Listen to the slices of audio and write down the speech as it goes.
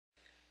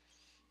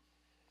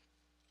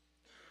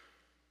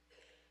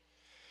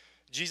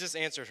Jesus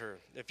answered her,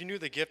 "If you knew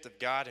the gift of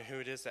God and who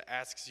it is that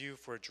asks you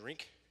for a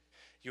drink,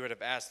 you would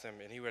have asked him,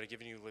 and he would have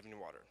given you living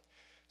water."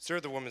 "Sir,"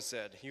 the woman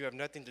said, "you have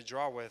nothing to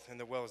draw with, and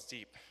the well is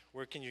deep.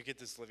 Where can you get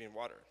this living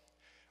water?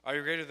 Are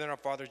you greater than our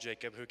father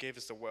Jacob, who gave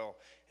us the well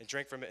and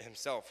drank from it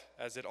himself,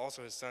 as did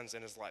also his sons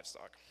and his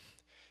livestock?"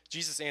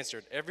 Jesus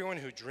answered, "Everyone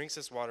who drinks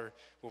this water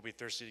will be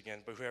thirsty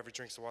again, but whoever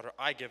drinks the water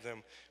I give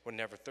them will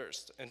never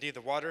thirst. Indeed,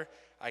 the water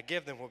I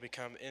give them will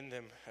become in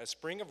them a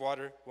spring of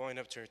water welling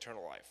up to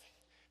eternal life."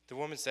 The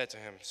woman said to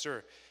him,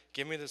 "Sir,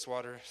 give me this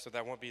water so that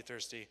I won't be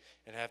thirsty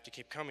and have to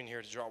keep coming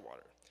here to draw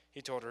water."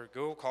 He told her,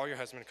 "Go call your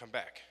husband and come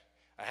back."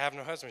 "I have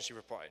no husband," she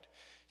replied.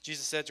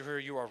 Jesus said to her,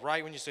 "You are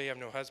right when you say you have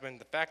no husband.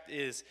 The fact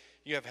is,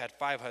 you have had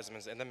 5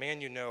 husbands, and the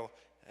man you know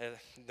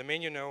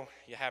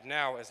you have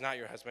now is not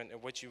your husband,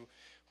 and what you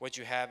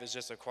have is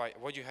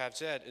what you have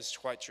said is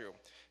quite true."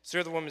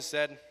 "Sir," the woman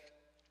said,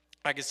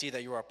 "I can see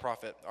that you are a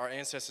prophet. Our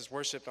ancestors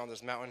worshipped on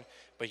this mountain,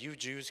 but you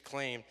Jews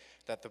claim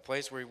that the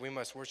place where we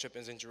must worship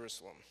is in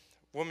Jerusalem."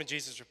 "Woman,"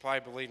 Jesus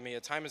replied, "believe me,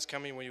 a time is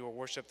coming when you will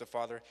worship the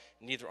Father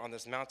neither on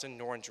this mountain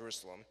nor in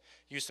Jerusalem.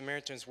 You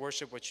Samaritans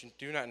worship what you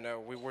do not know.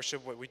 We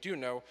worship what we do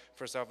know,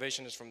 for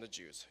salvation is from the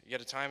Jews.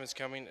 Yet a time is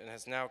coming and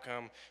has now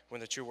come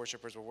when the true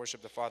worshipers will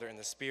worship the Father in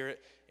the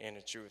Spirit and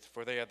in truth,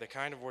 for they are the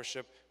kind of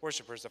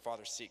worshipers the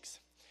Father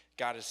seeks.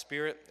 God is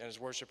spirit, and his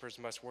worshipers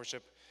must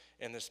worship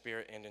in the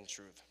Spirit and in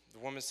truth." The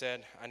woman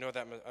said, I know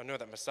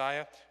that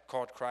Messiah,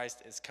 called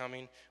Christ, is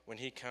coming. When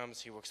he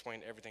comes, he will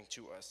explain everything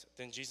to us."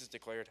 Then Jesus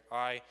declared,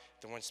 "I,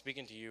 the one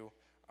speaking to you,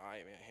 I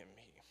am him."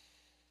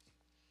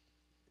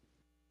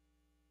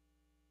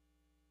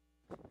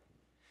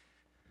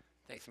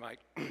 Thanks, Mike.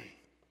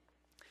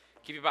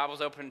 Keep your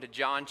Bibles open to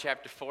John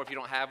chapter 4. If you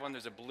don't have one,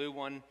 there's a blue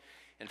one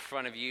in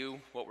front of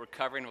you. What we're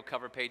covering, we'll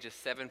cover pages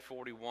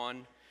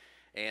 741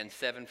 and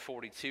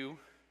 742.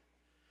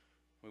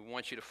 We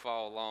want you to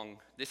follow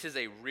along. This is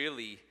a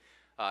really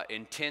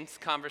intense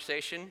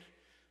conversation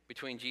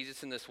between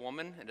Jesus and this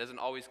woman. It doesn't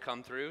always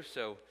come through,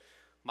 so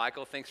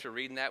Michael, thanks for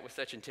reading that with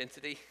such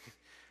intensity.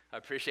 I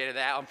appreciated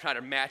that. I'm trying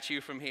to match you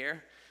from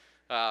here.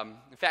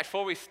 In fact,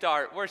 before we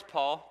start, where's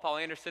Paul? Paul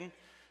Anderson?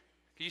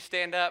 Can you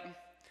stand up?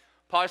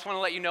 Paul, I just want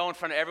to let you know in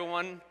front of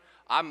everyone,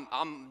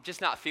 I'm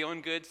just not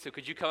feeling good, so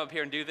could you come up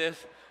here and do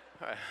this?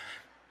 All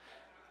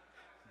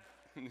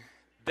right.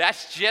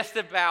 That's just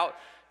about,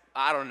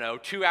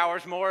 2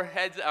 hours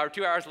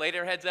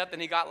later heads up than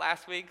he got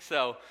last week.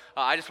 So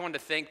I just wanted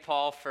to thank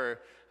Paul for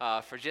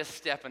just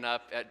stepping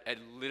up at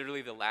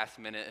literally the last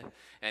minute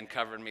and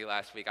covering me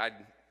last week. I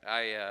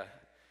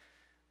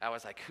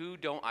was like, who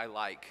don't I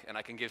like? And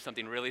I can give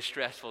something really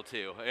stressful to,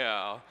 you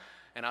know.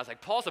 And I was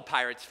like, Paul's a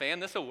Pirates fan.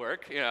 This will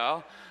work, you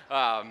know.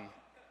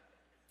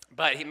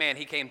 But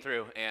he came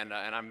through, and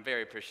I'm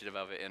very appreciative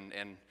of it.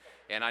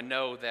 And I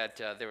know that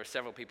there were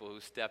several people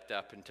who stepped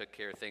up and took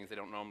care of things they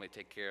don't normally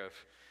take care of.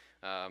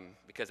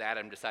 Because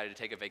Adam decided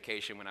to take a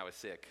vacation when I was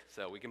sick.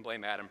 So we can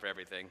blame Adam for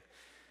everything.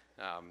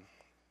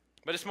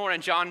 But this morning,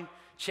 John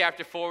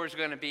chapter 4 is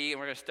going to be, and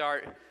we're going to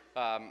start,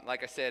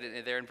 like I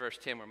said, there in verse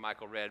 10 where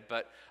Michael read.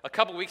 But a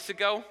couple weeks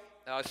ago,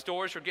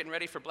 stores were getting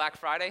ready for Black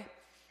Friday.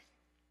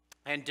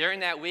 And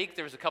during that week,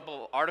 there was a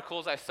couple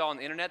articles I saw on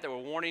the internet that were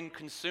warning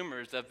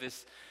consumers of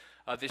this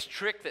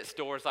trick that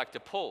stores like to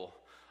pull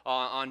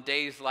on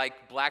days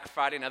like Black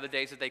Friday and other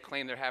days that they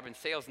claim they're having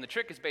sales. And the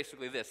trick is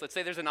basically this. Let's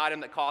say there's an item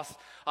that costs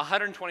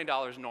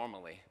 $120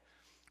 normally.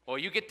 Well,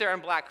 you get there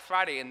on Black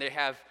Friday and they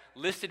have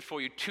listed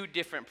for you 2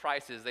 different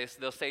prices.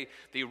 They'll say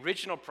the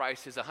original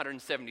price is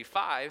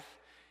 $175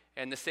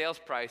 and the sales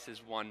price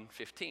is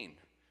 $115.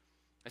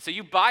 And so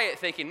you buy it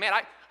thinking, man,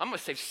 I'm going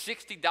to save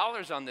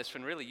 $60 on this,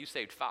 when really you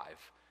saved $5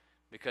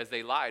 because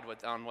they lied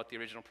on what the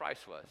original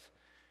price was.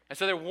 And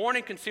so they're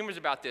warning consumers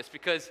about this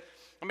because,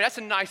 that's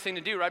a nice thing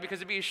to do, right? Because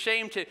it'd be a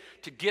shame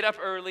to get up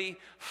early,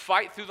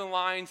 fight through the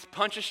lines,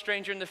 punch a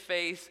stranger in the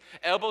face,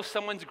 elbow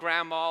someone's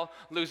grandma,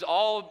 lose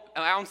all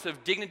ounce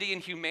of dignity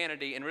and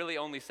humanity, and really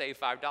only save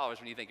 $5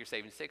 when you think you're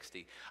saving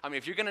 $60.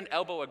 If you're going to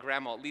elbow a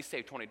grandma, at least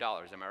save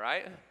 $20, am I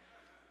right?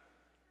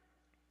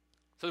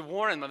 So they're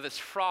warning them of this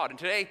fraud. And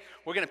today,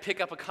 we're going to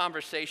pick up a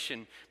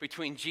conversation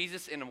between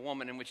Jesus and a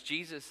woman in which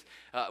Jesus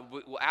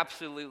will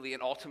absolutely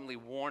and ultimately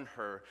warn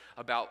her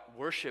about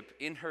worship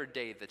in her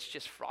day that's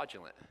just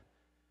fraudulent.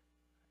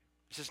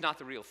 It's just not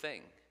the real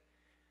thing.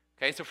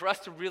 Okay, so for us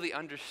to really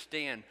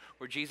understand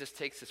where Jesus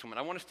takes this woman,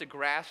 I want us to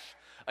grasp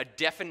a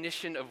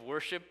definition of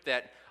worship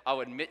that I'll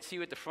admit to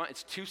you at the front,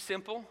 it's too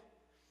simple,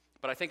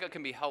 but I think it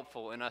can be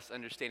helpful in us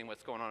understanding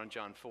what's going on in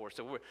John 4.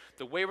 So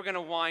the way we're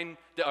going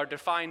to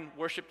define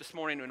worship this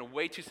morning in a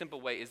way too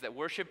simple way is that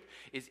worship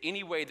is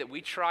any way that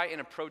we try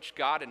and approach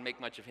God and make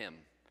much of him.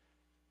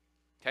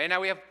 Okay,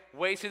 now we have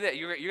ways to that.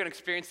 You're going to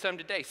experience some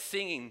today.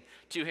 Singing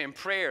to him,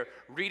 prayer,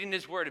 reading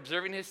his word,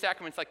 observing his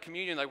sacraments like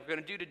communion like we're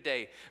going to do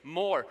today.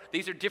 More.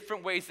 These are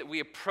different ways that we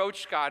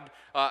approach God,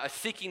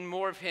 seeking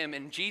more of him.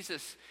 And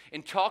Jesus,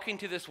 in talking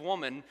to this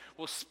woman,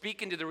 will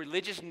speak into the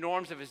religious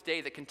norms of his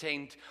day that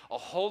contained a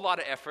whole lot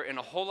of effort and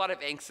a whole lot of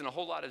angst and a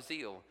whole lot of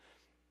zeal.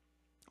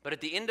 But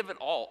at the end of it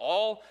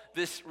all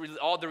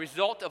the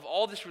result of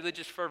all this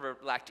religious fervor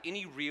lacked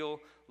any real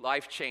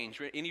life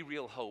change, any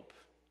real hope.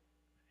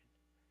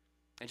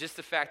 And just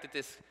the fact that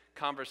this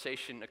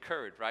conversation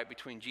occurred, right,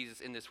 between Jesus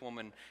and this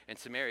woman in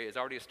Samaria is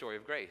already a story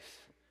of grace.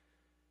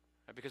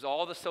 Right? Because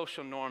all the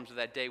social norms of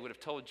that day would have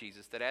told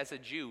Jesus that as a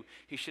Jew,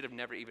 he should have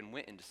never even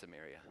went into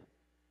Samaria.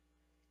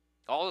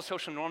 All the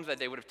social norms that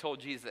day would have told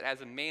Jesus that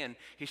as a man,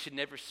 he should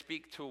never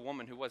speak to a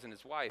woman who wasn't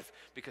his wife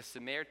because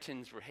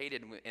Samaritans were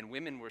hated and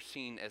women were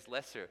seen as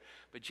lesser.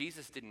 But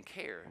Jesus didn't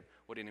care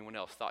what anyone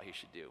else thought he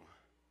should do.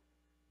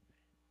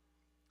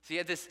 So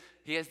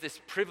he has this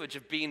privilege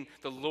of being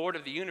the Lord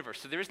of the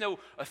universe. So there is no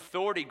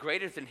authority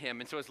greater than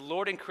him. And so as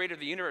Lord and creator of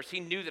the universe,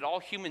 he knew that all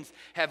humans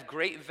have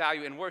great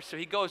value and worth. So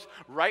he goes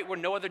right where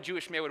no other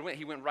Jewish man would have went.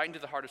 He went right into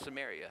the heart of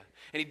Samaria.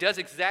 And he does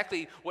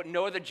exactly what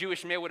no other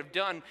Jewish man would have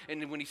done.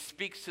 And when he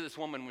speaks to this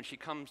woman, when she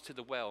comes to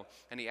the well,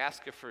 and he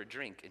asks her for a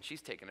drink, and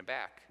she's taken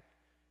aback.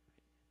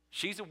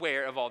 She's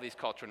aware of all these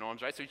cultural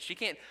norms, right? So she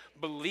can't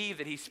believe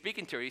that he's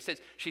speaking to her.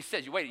 She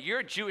says, wait, you're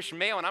a Jewish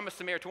male and I'm a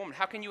Samaritan woman.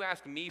 How can you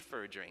ask me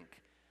for a drink?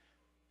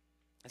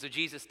 And so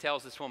Jesus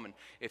tells this woman,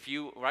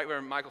 right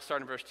where Michael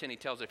started in verse 10, he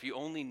tells her, if you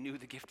only knew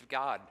the gift of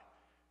God,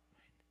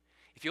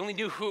 if you only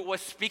knew who it was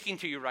speaking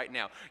to you right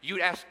now,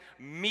 you'd ask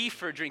me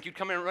for a drink. You'd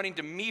come in running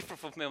to me for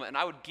fulfillment, and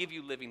I would give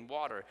you living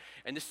water.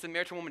 And this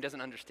Samaritan woman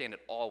doesn't understand at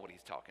all what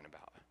he's talking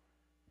about.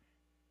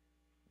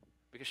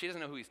 Because she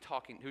doesn't know who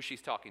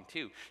she's talking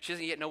to. She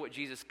doesn't yet know what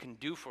Jesus can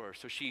do for her.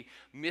 So she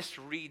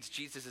misreads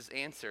Jesus'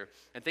 answer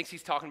and thinks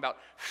he's talking about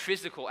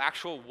physical,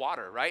 actual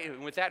water, right?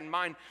 And with that in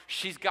mind,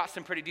 she's got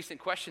some pretty decent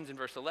questions in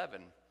verse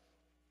 11.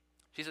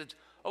 She says,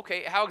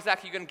 okay, how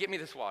exactly are you going to get me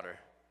this water?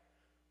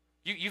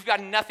 You've got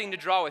nothing to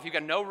draw with. You've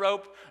got no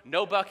rope,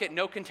 no bucket,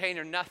 no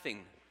container,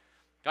 nothing.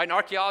 Right? And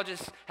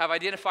archaeologists have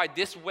identified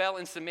this well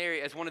in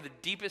Samaria as one of the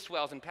deepest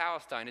wells in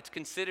Palestine. It's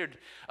considered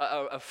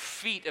a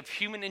feat of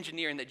human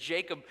engineering that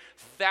Jacob,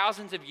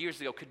 thousands of years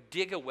ago, could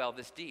dig a well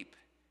this deep.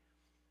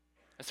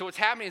 And so what's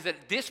happening is that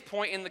at this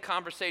point in the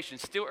conversation,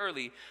 still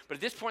early, but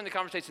at this point in the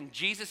conversation,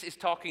 Jesus is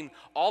talking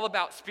all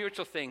about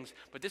spiritual things,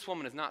 but this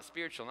woman is not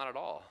spiritual, not at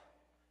all.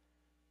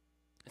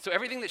 And so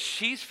everything that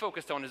she's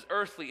focused on is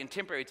earthly and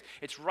temporary.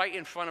 It's right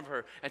in front of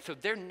her. And so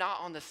they're not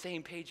on the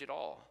same page at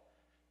all.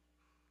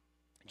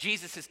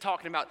 Jesus is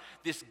talking about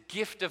this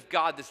gift of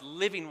God, this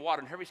living water,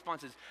 and her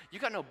response is, you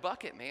got no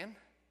bucket, man.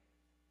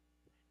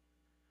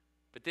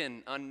 But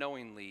then,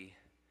 unknowingly,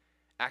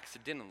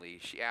 accidentally,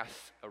 she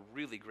asks a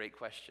really great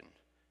question.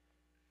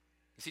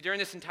 You see, during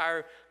this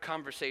entire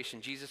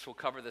conversation, Jesus will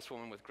cover this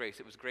woman with grace.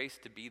 It was grace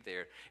to be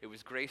there. It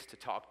was grace to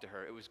talk to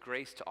her. It was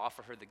grace to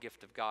offer her the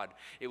gift of God.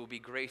 It will be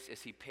grace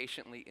as he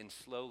patiently and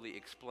slowly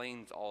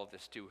explains all of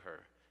this to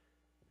her.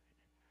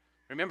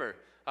 Remember,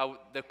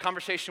 the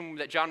conversation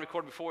that John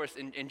recorded before us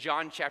in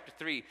John chapter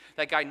 3,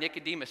 that guy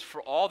Nicodemus,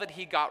 for all that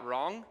he got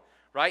wrong,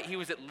 right, he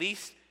was at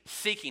least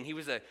seeking. He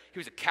was a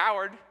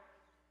coward.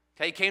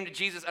 Okay, he came to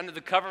Jesus under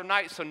the cover of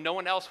night so no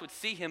one else would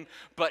see him,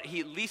 but he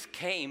at least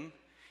came.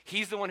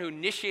 He's the one who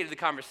initiated the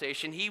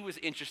conversation. He was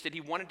interested.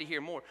 He wanted to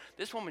hear more.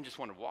 This woman just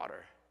wanted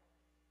water.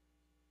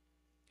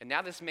 And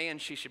now this man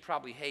she should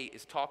probably hate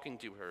is talking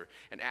to her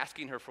and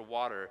asking her for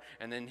water.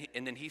 And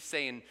then he's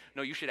saying,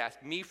 no, you should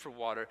ask me for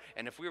water.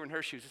 And if we were in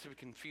her shoes, this would be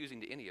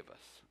confusing to any of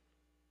us.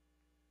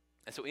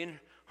 And so in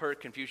her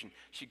confusion,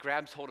 she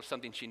grabs hold of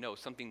something she knows,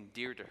 something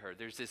dear to her.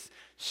 There's this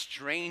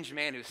strange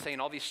man who's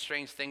saying all these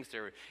strange things to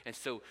her. And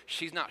so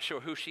she's not sure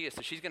who she is.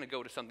 So she's going to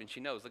go to something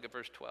she knows. Look at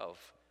verse 12.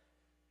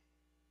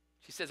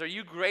 She says, are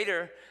you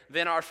greater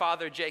than our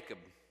father Jacob,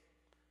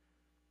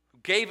 who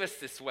gave us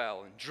this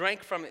well and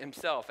drank from it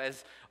himself,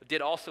 as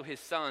did also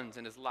his sons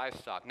and his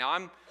livestock? Now,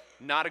 I'm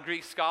not a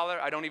Greek scholar.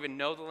 I don't even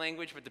know the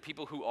language, but the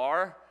people who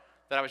are,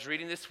 that I was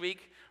reading this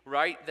week,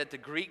 write that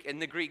in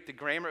the Greek, the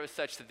grammar is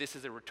such that this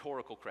is a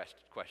rhetorical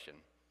question.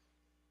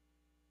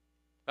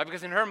 Right?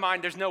 Because in her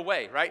mind, there's no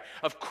way, right?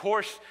 Of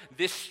course,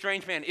 this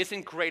strange man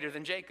isn't greater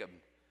than Jacob.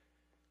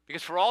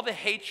 Because for all the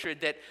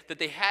hatred that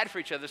they had for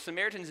each other,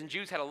 Samaritans and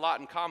Jews had a lot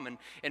in common,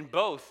 and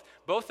both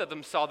of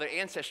them saw their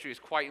ancestry as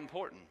quite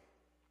important.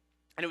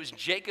 And it was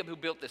Jacob who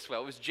built this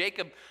well. It was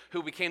Jacob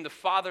who became the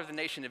father of the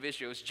nation of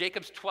Israel. It was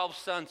Jacob's 12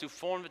 sons who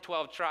formed the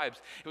 12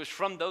 tribes. It was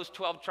from those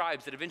 12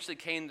 tribes that eventually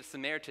came the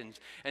Samaritans.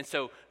 And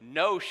so,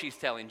 no, she's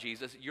telling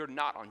Jesus, you're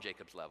not on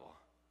Jacob's level.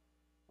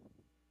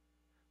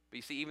 But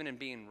you see, even in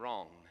being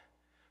wrong,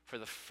 for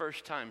the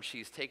first time,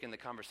 she's taken the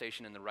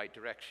conversation in the right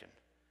direction.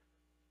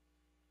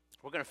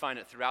 We're going to find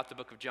that throughout the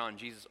book of John,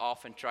 Jesus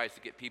often tries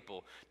to get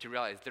people to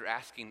realize they're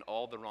asking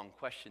all the wrong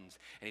questions,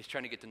 and he's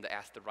trying to get them to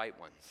ask the right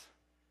ones.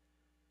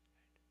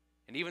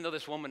 And even though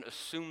this woman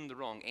assumed the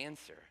wrong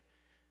answer,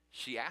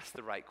 she asked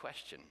the right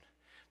question,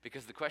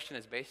 because the question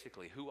is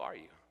basically, who are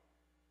you?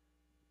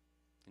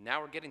 And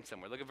now we're getting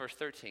somewhere. Look at verse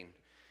 13.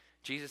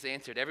 Jesus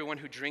answered, everyone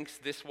who drinks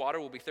this water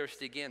will be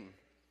thirsty again.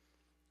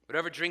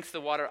 Whoever drinks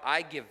the water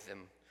I give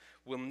them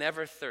will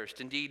never thirst.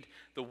 Indeed,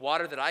 the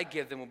water that I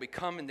give them will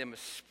become in them a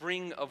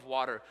spring of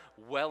water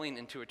welling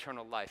into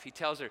eternal life. He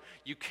tells her,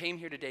 you came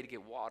here today to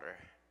get water,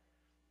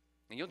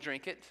 and you'll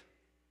drink it.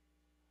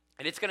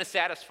 And it's going to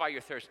satisfy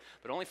your thirst,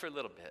 but only for a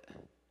little bit.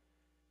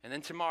 And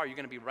then tomorrow you're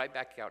going to be right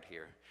back out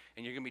here,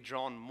 and you're going to be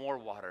drawing more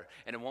water,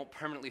 and it won't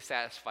permanently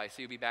satisfy,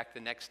 so you'll be back the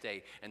next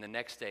day, and the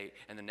next day,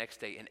 and the next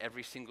day, and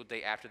every single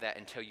day after that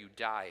until you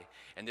die.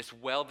 And this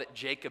well that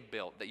Jacob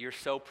built, that you're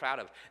so proud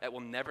of, that will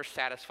never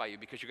satisfy you,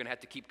 because you're going to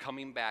have to keep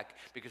coming back,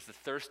 because the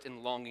thirst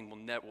and longing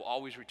will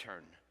always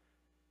return.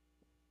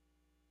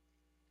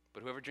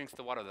 But whoever drinks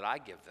the water that I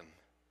give them,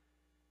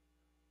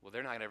 well,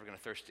 they're not ever going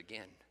to thirst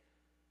again.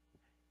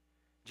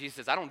 Jesus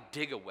says, I don't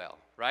dig a well,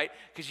 right?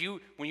 Because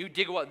when you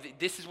dig a well,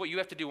 this is what you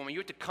have to do. When you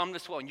have to come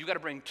this well, and you got to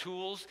bring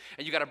tools,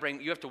 and you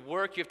have to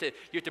work, you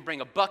have to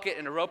bring a bucket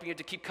and a rope, and you have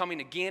to keep coming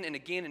again and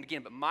again and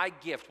again. But my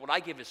gift, what I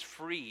give is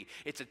free.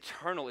 It's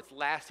eternal. It's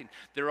lasting.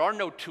 There are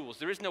no tools.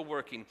 There is no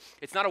working.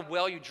 It's not a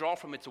well you draw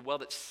from. It's a well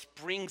that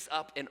springs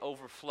up and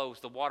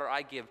overflows. The water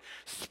I give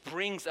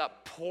springs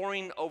up,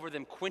 pouring over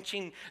them,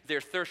 quenching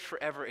their thirst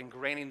forever and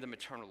granting them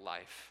eternal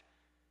life.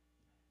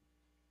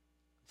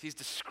 He's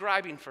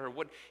describing for her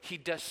what he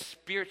does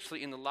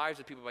spiritually in the lives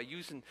of people by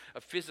using a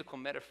physical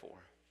metaphor.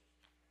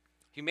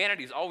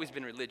 Humanity has always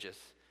been religious,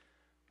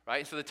 right?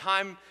 And so the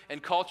time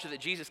and culture that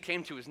Jesus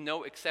came to is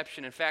no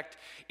exception. In fact,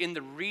 in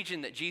the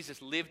region that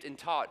Jesus lived and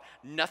taught,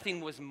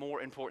 nothing was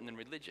more important than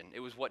religion.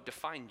 It was what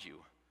defined you.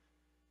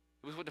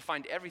 It was what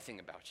defined everything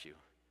about you.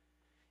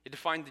 It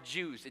defined the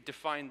Jews. It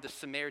defined the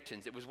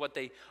Samaritans. It was what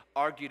they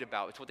argued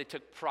about. It's what they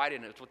took pride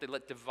in. It's what they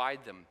let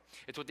divide them.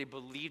 It's what they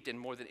believed in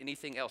more than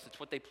anything else. It's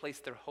what they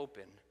placed their hope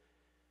in.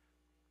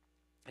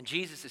 And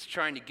Jesus is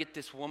trying to get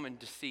this woman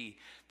to see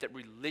that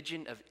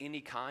religion of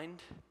any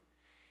kind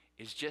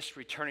is just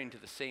returning to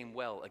the same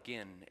well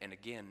again and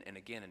again and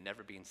again and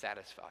never being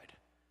satisfied.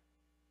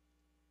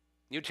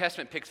 New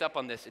Testament picks up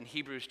on this in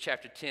Hebrews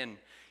chapter 10.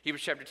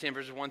 Hebrews chapter 10,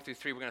 verses 1 through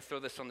 3. We're going to throw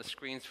this on the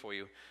screens for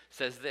you. It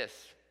says this.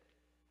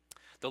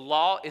 The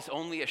law is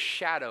only a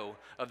shadow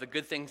of the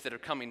good things that are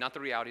coming, not the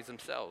realities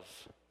themselves.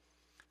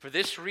 For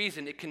this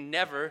reason, it can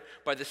never,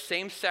 by the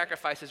same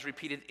sacrifices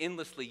repeated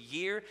endlessly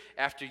year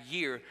after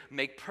year,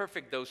 make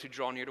perfect those who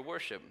draw near to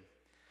worship.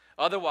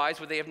 Otherwise,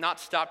 would they have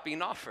not stopped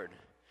being offered?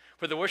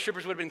 For the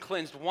worshipers would have been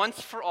cleansed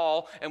once for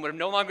all and would have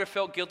no longer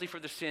felt guilty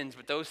for their sins,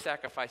 but those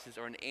sacrifices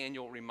are an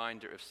annual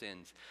reminder of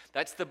sins.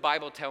 That's the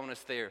Bible telling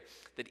us there,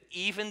 that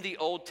even the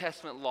Old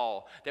Testament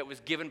law that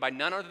was given by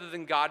none other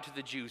than God to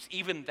the Jews,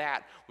 even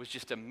that was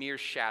just a mere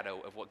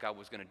shadow of what God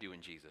was going to do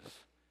in Jesus.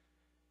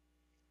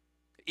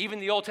 Even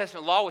the Old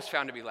Testament law was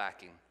found to be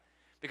lacking.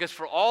 Because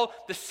for all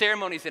the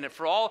ceremonies in it,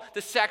 for all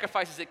the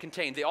sacrifices it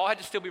contained, they all had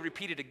to still be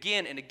repeated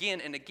again and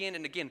again and again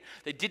and again.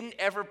 They didn't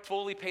ever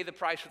fully pay the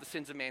price for the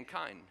sins of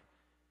mankind.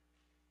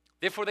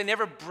 Therefore, they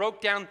never broke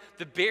down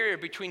the barrier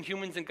between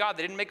humans and God.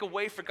 They didn't make a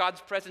way for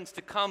God's presence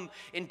to come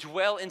and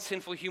dwell in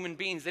sinful human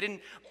beings. They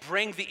didn't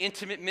bring the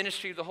intimate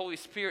ministry of the Holy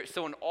Spirit.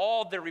 So in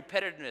all their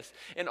repetitiveness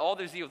and all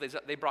their zeal,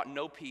 they brought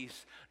no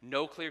peace,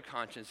 no clear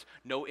conscience,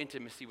 no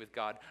intimacy with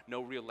God,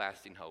 no real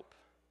lasting hope.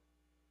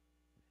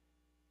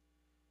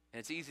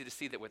 And it's easy to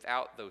see that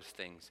without those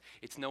things,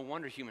 it's no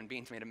wonder human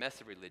beings made a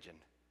mess of religion.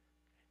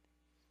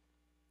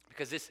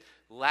 Because this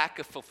lack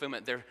of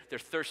fulfillment, their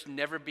thirst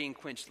never being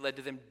quenched, led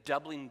to them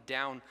doubling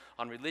down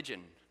on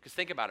religion. Because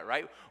think about it,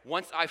 right?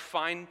 Once I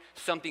find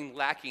something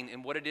lacking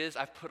in what it is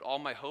I've put all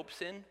my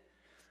hopes in,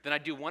 then I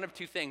do one of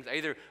two things. I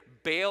either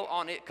bail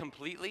on it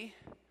completely,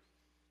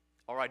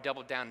 or I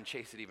double down and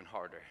chase it even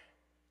harder.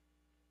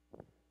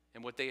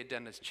 And what they had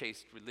done is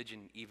chased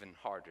religion even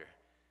harder.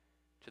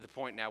 To the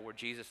point now where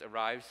Jesus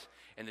arrives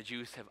and the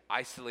Jews have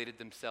isolated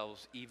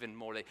themselves even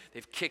more.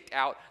 They've kicked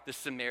out the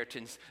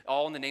Samaritans,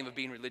 all in the name of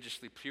being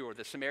religiously pure.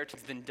 The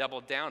Samaritans then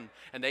doubled down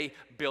and they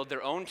build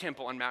their own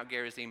temple on Mount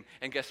Gerizim.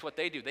 And guess what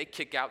they do? They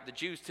kick out the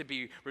Jews to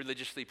be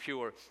religiously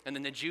pure. And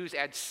then the Jews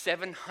add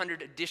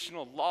 700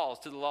 additional laws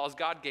to the laws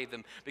God gave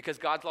them because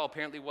God's law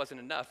apparently wasn't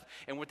enough.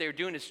 And what they were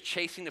doing is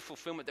chasing the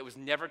fulfillment that was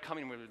never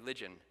coming with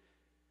religion.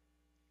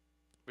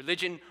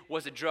 Religion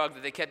was a drug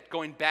that they kept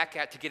going back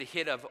at to get a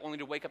hit of, only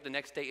to wake up the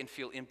next day and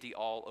feel empty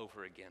all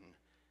over again.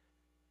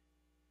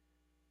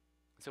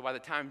 So by the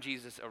time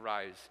Jesus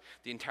arrives,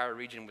 the entire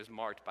region was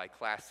marked by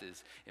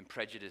classes and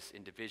prejudice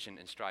and division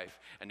and strife,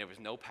 and there was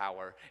no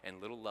power and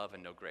little love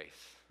and no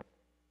grace.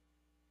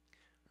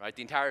 Right?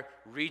 The entire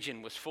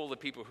region was full of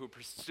people who were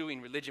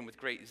pursuing religion with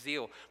great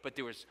zeal, but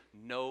there was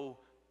no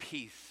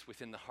peace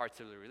within the hearts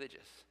of the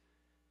religious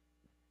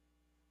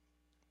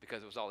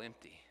because it was all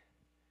empty.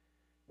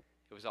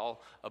 It was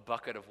all a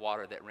bucket of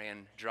water that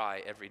ran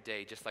dry every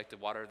day, just like the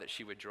water that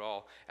she would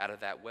draw out of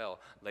that well.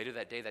 Later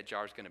that day, that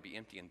jar is going to be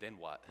empty, and then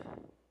what?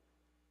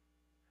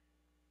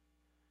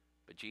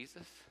 But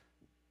Jesus?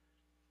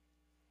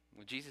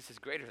 Well, Jesus is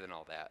greater than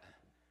all that.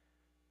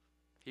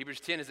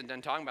 Hebrews 10 isn't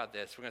done talking about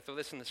this. We're going to throw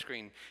this on the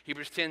screen.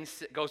 Hebrews 10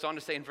 goes on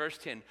to say in verse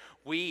 10,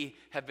 we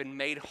have been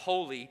made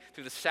holy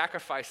through the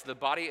sacrifice of the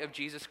body of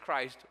Jesus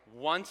Christ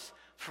once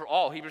for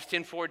all. Hebrews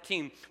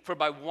 10:14, for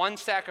by one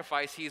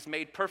sacrifice he has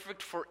made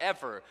perfect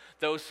forever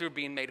those who are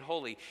being made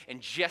holy.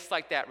 And just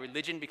like that,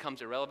 religion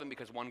becomes irrelevant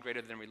because one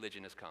greater than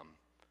religion has come.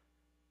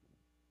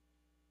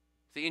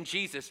 See, in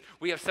Jesus,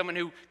 we have someone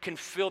who can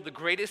fill the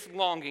greatest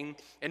longing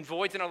and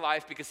voids in our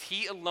life because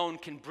he alone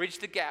can bridge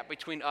the gap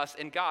between us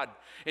and God.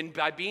 And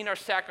by being our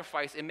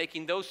sacrifice and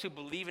making those who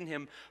believe in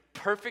him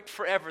perfect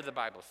forever, the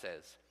Bible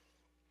says.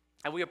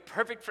 And we are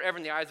perfect forever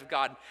in the eyes of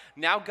God.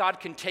 Now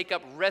God can take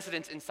up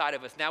residence inside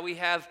of us. Now we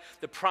have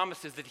the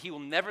promises that he will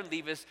never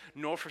leave us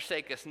nor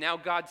forsake us. Now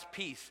God's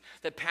peace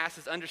that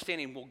passes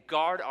understanding will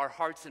guard our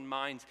hearts and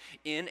minds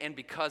in and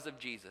because of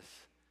Jesus.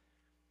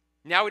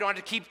 Now we don't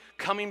have to keep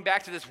coming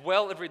back to this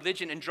well of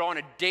religion and drawing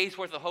a day's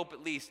worth of hope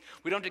at least.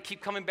 We don't have to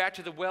keep coming back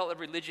to the well of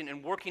religion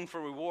and working for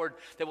a reward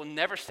that will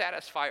never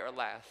satisfy or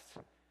last.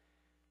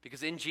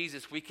 Because in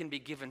Jesus, we can be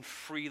given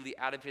freely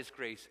out of his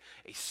grace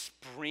a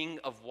spring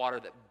of water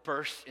that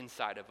bursts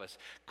inside of us,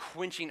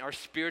 quenching our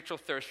spiritual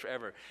thirst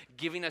forever,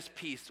 giving us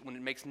peace when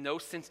it makes no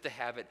sense to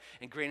have it,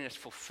 and granting us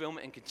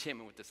fulfillment and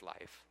contentment with this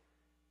life.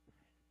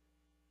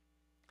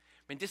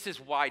 I mean, this is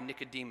why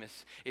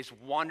Nicodemus is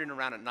wandering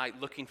around at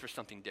night looking for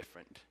something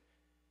different.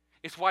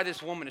 It's why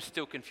this woman is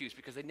still confused,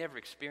 because they never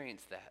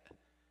experienced that.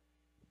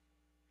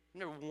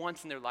 Never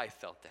once in their life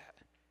felt that.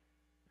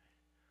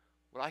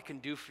 What I can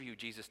do for you,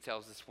 Jesus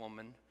tells this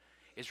woman,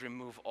 is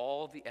remove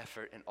all the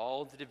effort and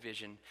all the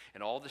division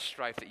and all the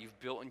strife that you've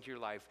built into your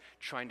life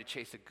trying to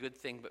chase a good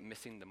thing but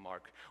missing the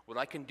mark. What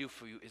I can do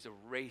for you is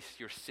erase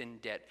your sin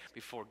debt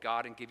before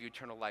God and give you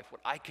eternal life.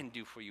 What I can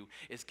do for you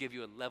is give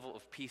you a level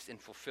of peace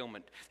and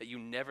fulfillment that you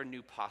never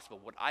knew possible.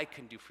 What I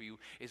can do for you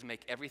is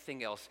make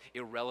everything else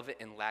irrelevant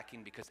and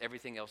lacking, because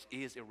everything else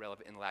is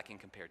irrelevant and lacking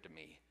compared to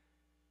me.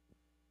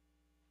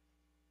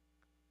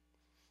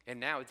 And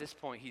now at this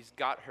point, he's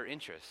got her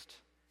interest.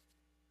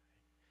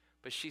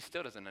 But she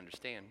still doesn't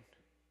understand.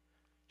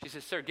 She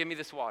says, "Sir, give me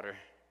this water."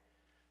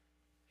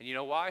 And you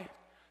know why?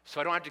 So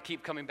I don't have to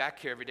keep coming back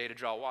here every day to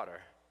draw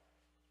water.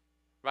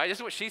 Right? This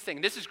is what she's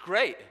thinking. This is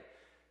great.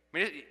 I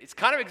mean, it's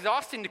kind of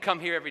exhausting to come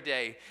here every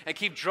day and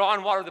keep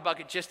drawing water to the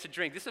bucket just to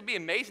drink. This would be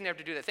amazing to have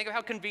to do that. Think of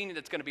how convenient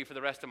it's going to be for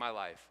the rest of my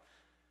life.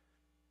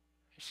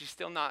 She's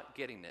still not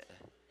getting it.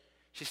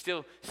 She's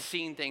still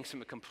seeing things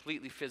from a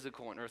completely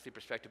physical and earthly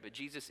perspective. But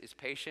Jesus is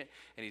patient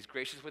and he's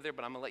gracious with her.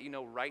 But I'm going to let you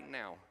know right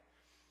now,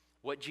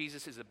 what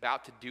Jesus is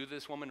about to do to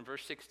this woman in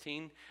verse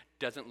 16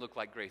 doesn't look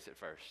like grace at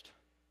first.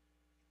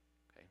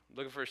 Okay,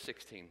 look at verse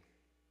 16.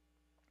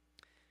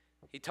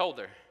 He told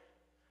her,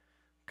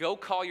 "Go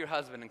call your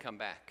husband and come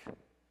back."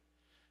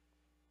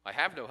 "I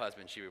have no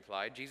husband," she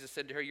replied. Jesus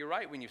said to her, "You're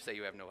right when you say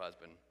you have no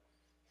husband.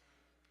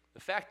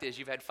 The fact is,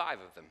 you've had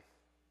 5 of them.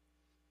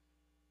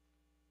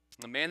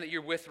 The man that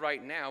you're with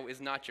right now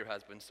is not your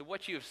husband, so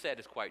what you have said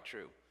is quite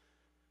true."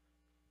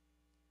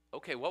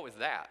 Okay, what was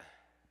that?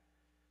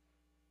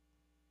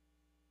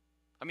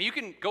 I mean, you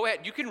can go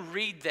ahead, you can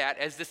read that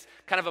as this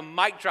kind of a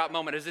mic drop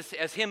moment,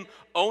 as him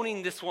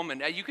owning this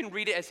woman. You can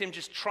read it as him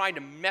just trying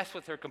to mess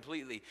with her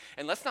completely.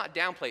 And let's not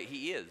downplay it,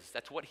 he is.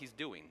 That's what he's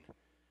doing.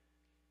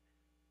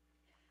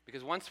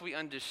 Because once we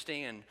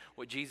understand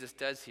what Jesus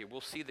does here, we'll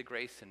see the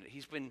grace in it.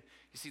 You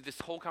see, this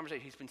whole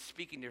conversation, he's been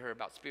speaking to her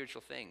about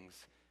spiritual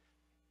things.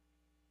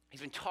 He's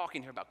been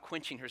talking to her about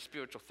quenching her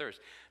spiritual thirst.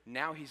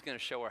 Now he's going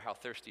to show her how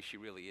thirsty she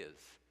really is.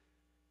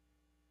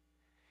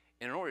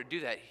 And in order to do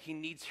that, he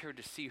needs her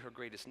to see her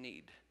greatest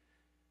need.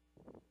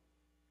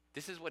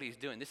 This is what he's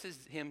doing. This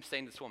is him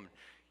saying to this woman,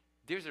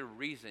 "There's a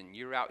reason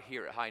you're out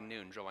here at high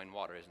noon drawing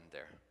water, isn't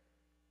there?"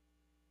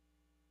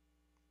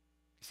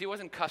 You see, it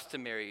wasn't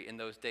customary in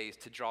those days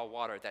to draw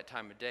water at that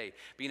time of day.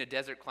 Being a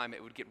desert climate,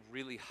 it would get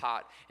really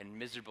hot and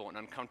miserable and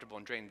uncomfortable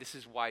and draining. This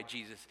is why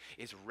Jesus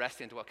is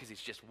resting at the well, because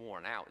he's just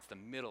worn out. It's the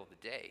middle of the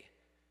day.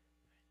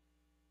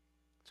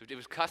 So it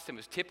was custom, it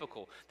was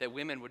typical that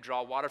women would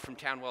draw water from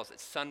town wells at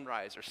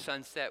sunrise or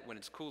sunset when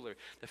it's cooler.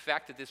 The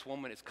fact that this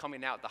woman is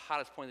coming out at the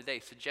hottest point of the day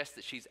suggests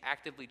that she's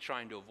actively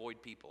trying to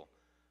avoid people.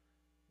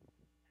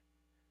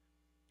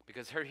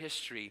 Because her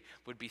history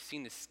would be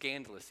seen as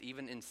scandalous,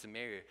 even in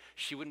Samaria.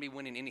 She wouldn't be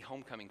winning any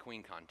homecoming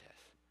queen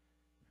contest.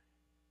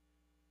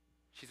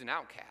 She's an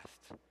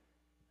outcast.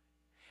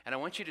 And I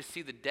want you to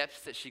see the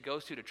depths that she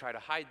goes to try to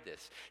hide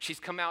this. She's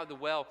come out of the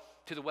well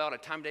to the well at a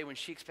time of day when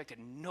she expected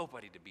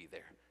nobody to be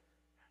there.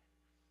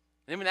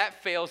 And then when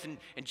that fails and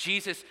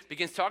Jesus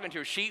begins talking to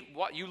her,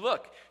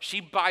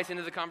 she buys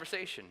into the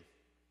conversation.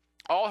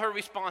 All her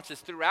responses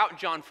throughout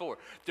John 4,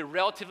 they're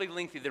relatively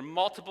lengthy. They're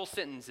multiple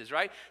sentences,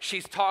 right?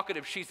 She's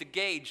talkative, she's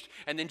engaged,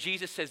 and then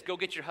Jesus says, "Go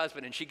get your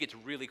husband," and she gets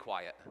really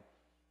quiet.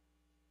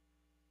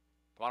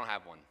 "Well, I don't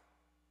have one."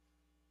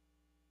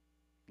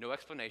 No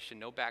explanation,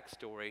 no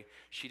backstory.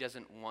 She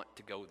doesn't want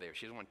to go there.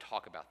 She doesn't want to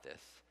talk about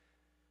this.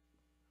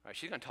 Right?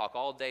 She's going to talk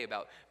all day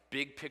about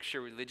big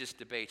picture religious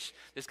debates.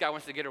 This guy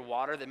wants to get her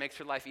water that makes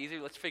her life easier.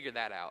 Let's figure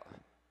that out.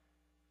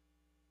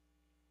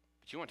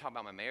 But you want to talk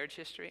about my marriage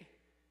history?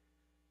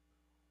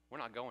 We're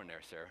not going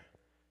there, sir.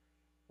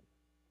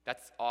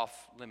 That's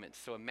off limits.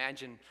 So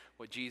imagine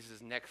what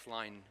Jesus' next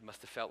line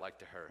must have felt like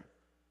to her.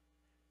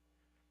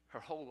 Her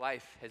whole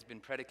life has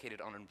been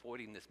predicated on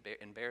avoiding this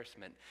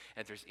embarrassment.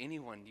 And if there's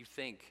anyone you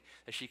think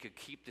that she could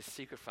keep this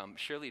secret from,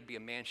 surely it'd be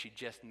a man she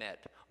just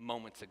met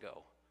moments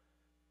ago.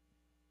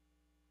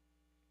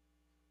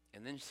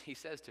 And then he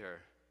says to her,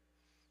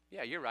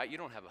 yeah, you're right. You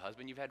don't have a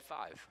husband. You've had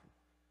 5.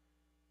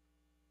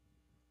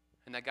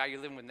 And that guy you're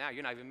living with now,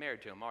 you're not even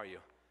married to him, are you?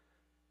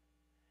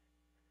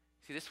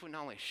 See, this would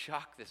not only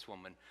shock this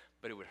woman,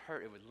 but it would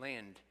hurt. It would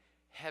land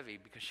heavy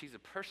because she's a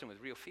person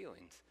with real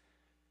feelings.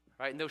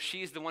 Right? And though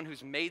she's the one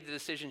who's made the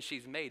decisions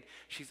she's made,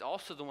 she's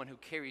also the one who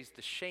carries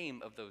the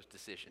shame of those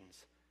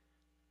decisions.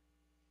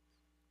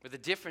 But the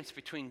difference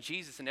between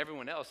Jesus and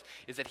everyone else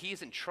is that he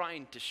isn't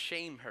trying to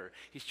shame her.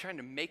 He's trying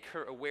to make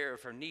her aware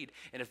of her need.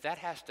 And if that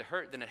has to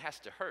hurt, then it has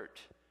to hurt.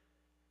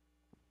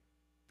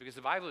 Because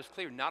the Bible is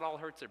clear, not all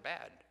hurts are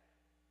bad.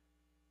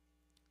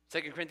 2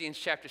 Corinthians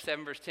chapter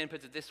 7, verse 10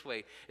 puts it this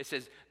way. It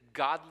says,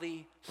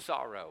 godly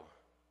sorrow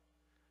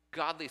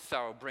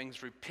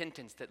brings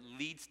repentance that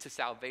leads to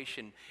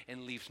salvation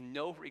and leaves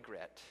no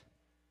regret.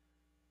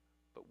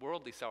 But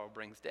worldly sorrow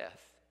brings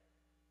death.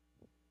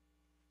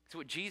 So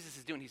what Jesus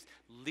is doing, he's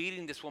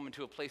leading this woman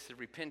to a place of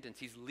repentance.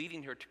 He's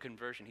leading her to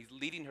conversion. He's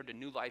leading her to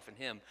new life in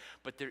him.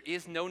 But there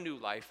is no new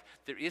life.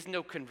 There is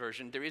no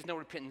conversion. There is no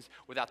repentance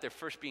without there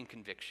first being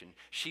conviction.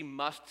 She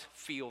must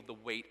feel the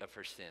weight of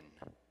her sin.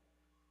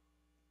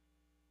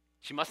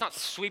 She must not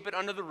sweep it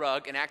under the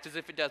rug and act as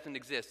if it doesn't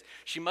exist.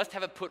 She must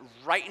have it put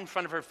right in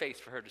front of her face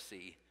for her to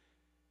see.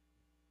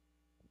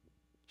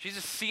 She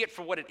just see it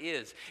for what it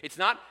is. It's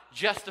not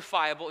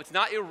justifiable. It's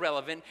not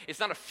irrelevant. It's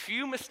not a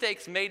few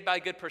mistakes made by a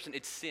good person.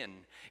 It's sin,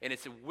 and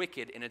it's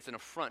wicked, and it's an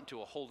affront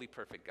to a holy,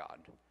 perfect God.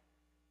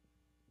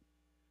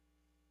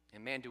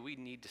 And man, do we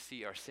need to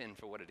see our sin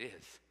for what it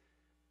is.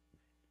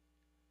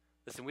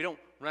 Listen, we don't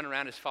run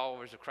around as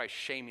followers of Christ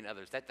shaming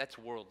others. That's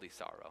worldly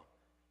sorrow.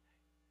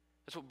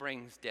 That's what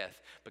brings death.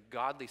 But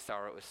godly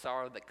sorrow is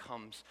sorrow that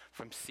comes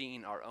from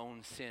seeing our own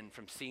sin,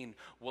 from seeing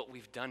what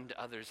we've done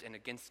to others and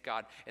against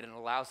God, and it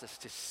allows us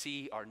to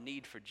see our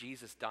need for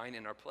Jesus dying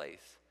in our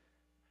place.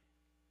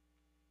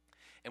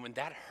 And when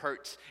that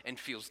hurts and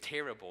feels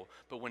terrible,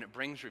 but when it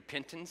brings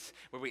repentance,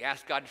 where we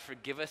ask God to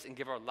forgive us and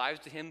give our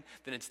lives to him,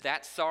 then it's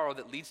that sorrow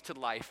that leads to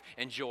life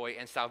and joy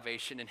and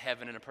salvation in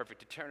heaven and a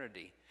perfect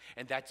eternity.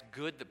 And that's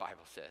good, the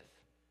Bible says.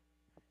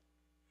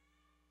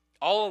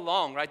 All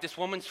along, right, this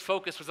woman's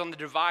focus was on the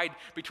divide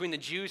between the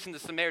Jews and the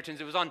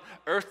Samaritans. It was on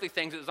earthly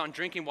things. It was on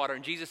drinking water.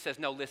 And Jesus says,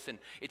 no, listen,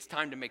 it's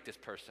time to make this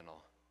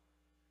personal.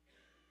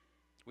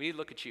 We need to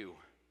look at you.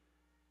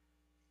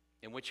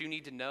 And what you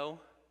need to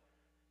know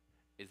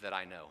is that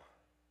I know.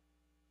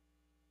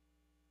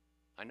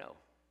 I know.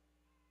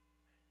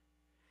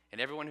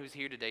 And everyone who's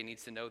here today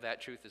needs to know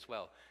that truth as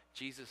well.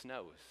 Jesus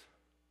knows.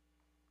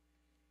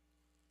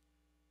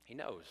 He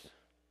knows.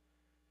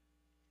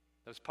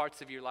 Those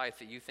parts of your life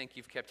that you think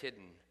you've kept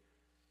hidden.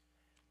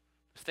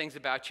 Those things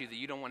about you that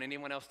you don't want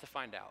anyone else to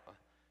find out.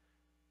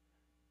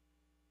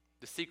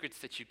 The secrets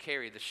that you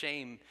carry, the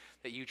shame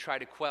that you try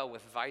to quell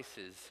with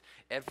vices.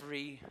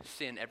 Every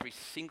sin, every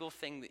single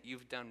thing that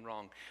you've done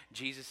wrong.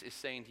 Jesus is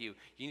saying to you,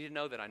 you need to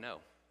know that I know.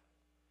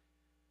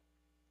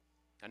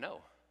 I know.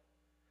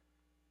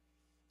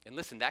 And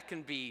listen, that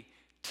can be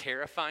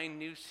terrifying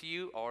news to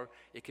you, or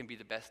it can be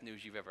the best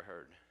news you've ever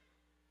heard.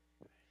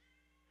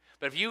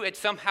 But if you had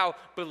somehow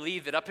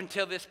believed that up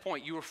until this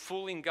point you were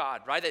fooling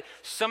God, right? That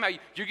somehow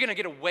you're going to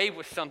get away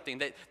with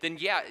something, then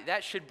yeah,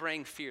 that should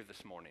bring fear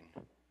this morning.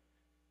 You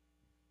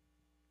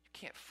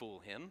can't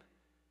fool him.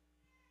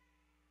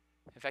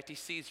 In fact, he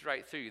sees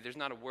right through you. There's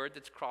not a word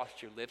that's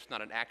crossed your lips,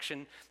 not an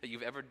action that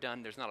you've ever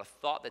done. There's not a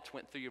thought that's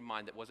went through your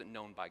mind that wasn't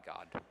known by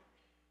God.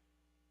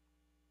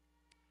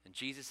 And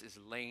Jesus is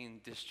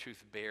laying this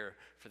truth bare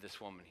for this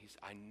woman.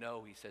 I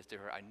know, he says to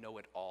her, I know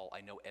it all.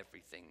 I know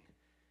everything.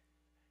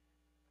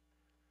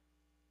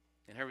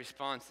 And her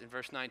response in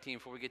verse 19,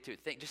 before we get to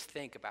it, just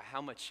think about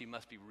how much she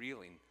must be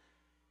reeling.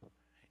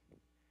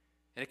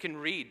 And it can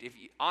read,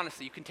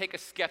 honestly, you can take a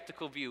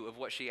skeptical view of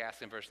what she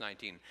asks in verse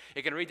 19.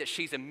 It can read that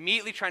she's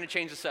immediately trying to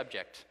change the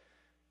subject.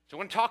 So I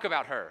want to talk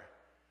about her.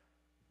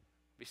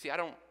 But you see, I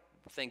don't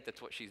think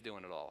that's what she's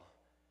doing at all.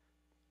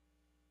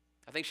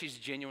 I think she's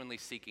genuinely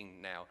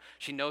seeking now.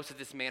 She knows that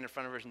this man in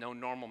front of her is no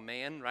normal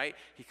man, right?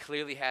 He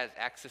clearly has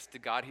access to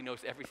God. He knows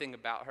everything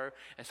about her.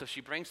 And so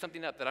she brings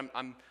something up that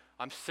I'm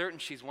certain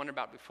she's wondered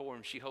about before,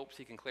 and she hopes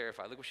he can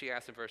clarify. Look what she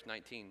asked in verse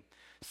 19.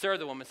 Sir,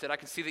 the woman said, I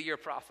can see that you're a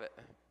prophet.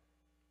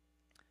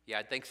 Yeah,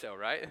 I think so,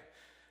 right?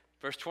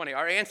 Verse 20,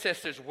 our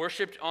ancestors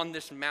worshipped on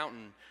this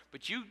mountain,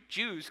 but you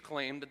Jews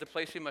claim that the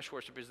place we must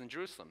worship is in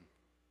Jerusalem.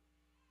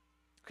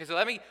 Okay, so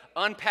let me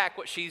unpack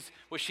what she's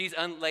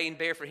laying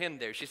bare for him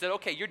there. She said,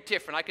 okay, you're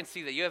different. I can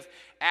see that you have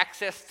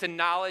access to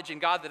knowledge in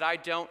God that I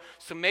don't,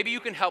 so maybe you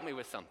can help me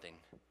with something.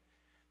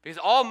 Because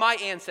all my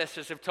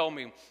ancestors have told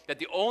me that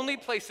the only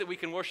place that we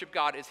can worship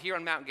God is here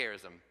on Mount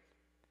Gerizim.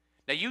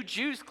 Now, you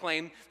Jews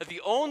claim that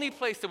the only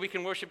place that we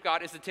can worship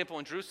God is the temple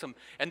in Jerusalem.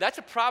 And that's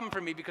a problem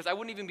for me because I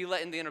wouldn't even be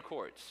let in the inner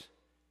courts.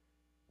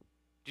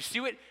 Do you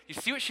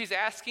see what she's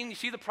asking? You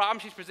see the problem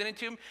she's presenting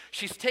to him?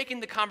 She's taking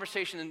the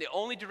conversation in the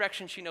only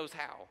direction she knows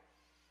how.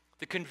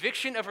 The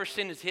conviction of her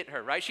sin has hit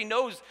her, right? She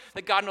knows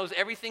that God knows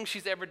everything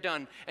she's ever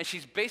done. And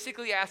she's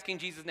basically asking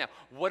Jesus now,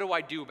 what do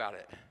I do about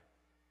it?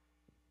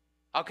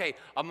 Okay,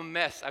 I'm a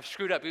mess. I've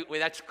screwed up. Wait,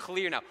 that's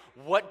clear now.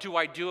 What do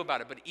I do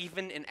about it? But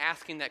even in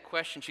asking that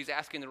question, she's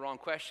asking the wrong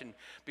question,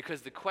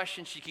 because the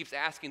question she keeps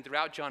asking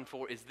throughout John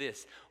 4 is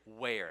this: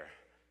 where?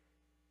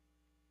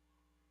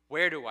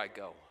 Where do I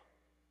go?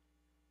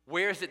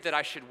 Where is it that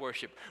I should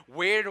worship?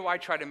 Where do I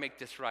try to make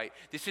this right?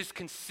 This has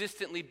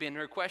consistently been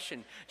her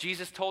question.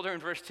 Jesus told her in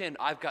verse 10,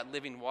 I've got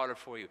living water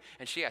for you.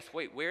 And she asked,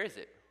 wait, where is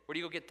it? Where do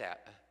you go get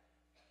that?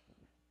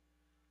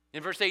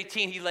 In verse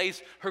 18, he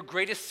lays her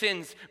greatest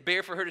sins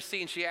bare for her to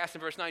see, and she asks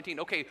in verse 19,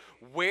 okay,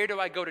 where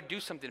do I go to do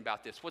something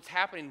about this? What's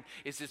happening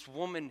is this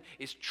woman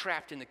is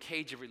trapped in the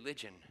cage of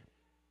religion.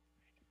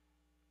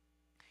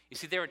 You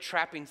see, there are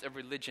trappings of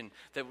religion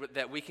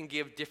that we can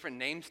give different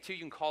names to. You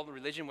can call the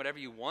religion whatever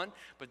you want,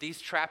 but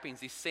these trappings,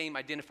 these same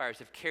identifiers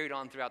have carried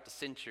on throughout the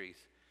centuries,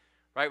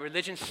 right?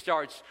 Religion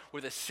starts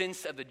with a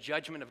sense of the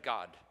judgment of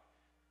God.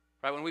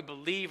 Right, when we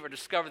believe or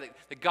discover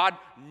that God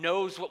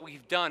knows what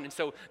we've done. And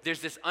so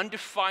there's this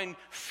undefined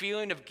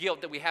feeling of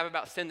guilt that we have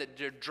about sin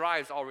that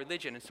drives all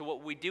religion. And so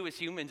what we do as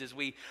humans is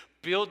we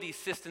build these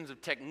systems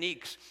of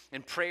techniques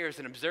and prayers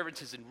and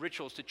observances and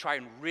rituals to try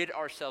and rid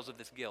ourselves of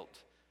this guilt.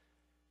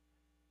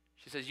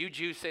 She says, you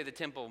Jews say the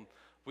temple.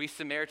 We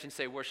Samaritans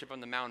say worship on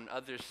the mountain.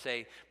 Others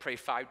say pray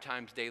 5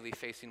 times daily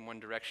facing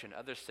one direction.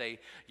 Others say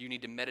you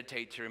need to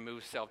meditate to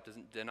remove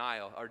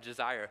self-denial or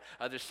desire.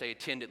 Others say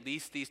attend at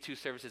least these 2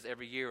 services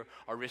every year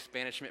or risk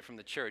banishment from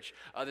the church.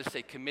 Others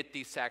say commit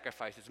these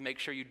sacrifices. Make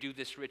sure you do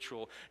this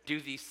ritual.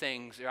 Do these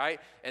things, right?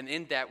 And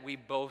in that we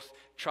both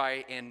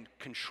try and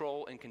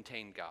control and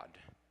contain God.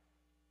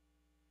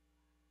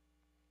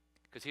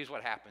 Because here's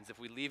what happens. If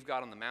we leave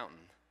God on the mountain,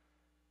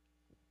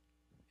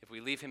 if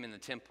we leave him in the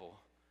temple,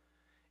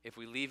 if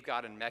we leave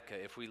God in Mecca,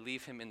 if we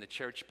leave him in the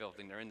church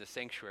building or in the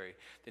sanctuary,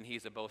 then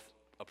he's both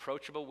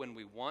approachable when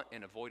we want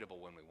and avoidable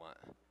when we want.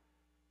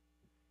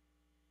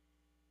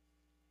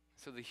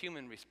 So the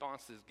human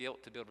response to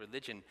guilt to build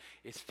religion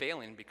is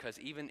failing, because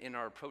even in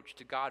our approach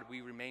to God,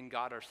 we remain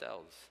God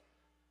ourselves.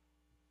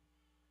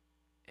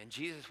 And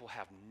Jesus will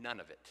have none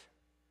of it.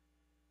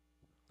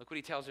 Look what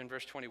he tells her in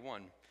verse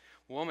 21.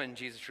 Woman,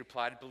 Jesus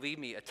replied, believe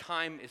me, a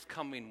time is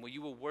coming when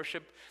you will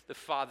worship the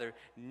Father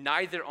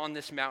neither on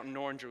this mountain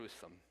nor in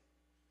Jerusalem.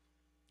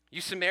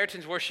 You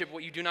Samaritans worship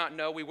what you do not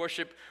know. We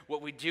worship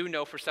what we do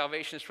know, for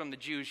salvation is from the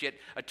Jews. Yet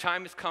a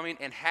time is coming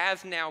and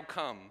has now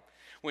come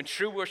when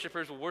true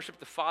worshipers will worship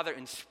the Father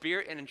in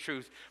spirit and in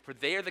truth, for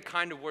they are the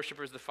kind of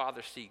worshipers the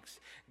Father seeks.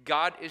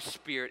 God is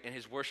spirit, and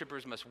his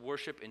worshipers must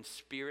worship in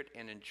spirit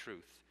and in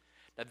truth.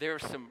 Now there are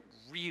some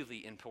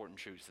really important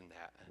truths in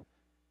that.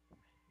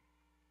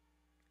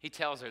 He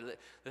tells her,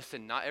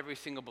 listen, not every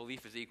single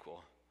belief is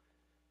equal.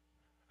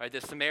 Right? The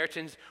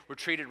Samaritans were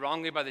treated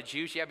wrongly by the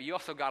Jews, yeah, but you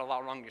also got a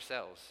lot wrong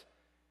yourselves.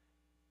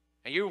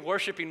 And you're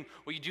worshiping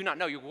what you do not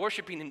know. You're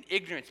worshiping in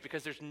ignorance,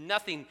 because there's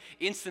nothing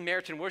in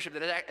Samaritan worship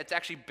that's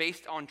actually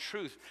based on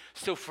truth.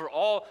 So for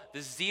all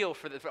the zeal,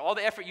 for all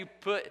the effort you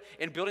put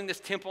in building this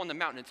temple on the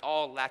mountain, it's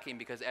all lacking,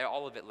 because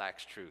all of it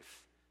lacks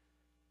truth.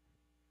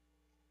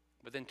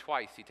 But then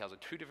twice, he tells her,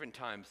 2 different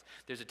times,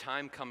 there's a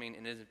time coming,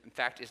 and in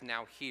fact is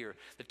now here.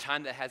 The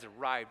time that has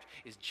arrived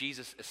is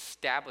Jesus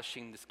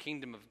establishing this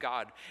kingdom of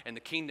God, and the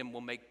kingdom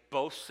will make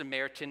both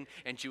Samaritan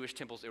and Jewish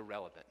temples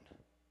irrelevant.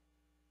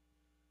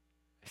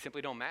 They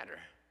simply don't matter.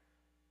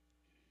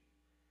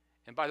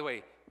 And by the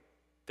way,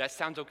 that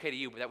sounds okay to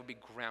you, but that would be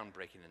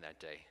groundbreaking in that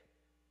day.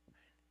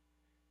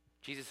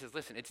 Jesus says,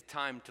 listen, it's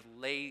time to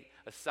lay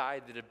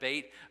aside the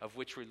debate of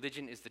which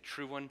religion is the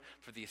true one,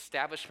 for the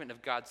establishment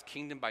of God's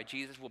kingdom by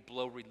Jesus will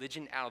blow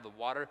religion out of the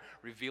water,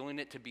 revealing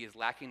it to be as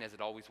lacking as it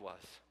always was.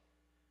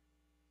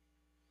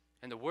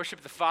 And the worship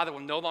of the Father will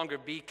no longer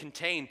be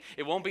contained.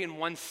 It won't be in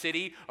one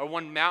city or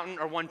one mountain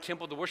or one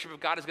temple. The worship of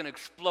God is going to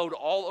explode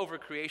all over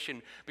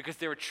creation, because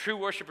there are true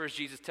worshipers,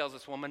 Jesus tells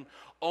this woman,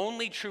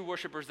 only true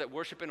worshipers that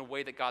worship in a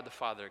way that God the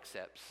Father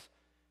accepts.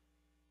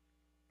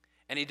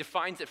 And he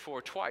defines it for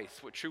her twice,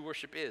 what true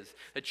worship is.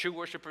 That true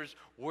worshipers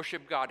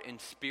worship God in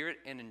spirit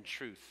and in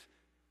truth.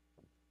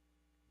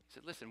 He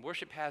said, listen,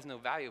 worship has no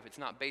value if it's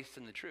not based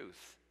in the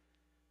truth.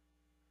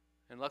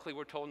 And luckily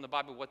we're told in the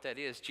Bible what that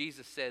is.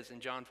 Jesus says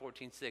in John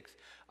 14:6,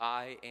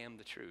 I am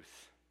the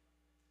truth.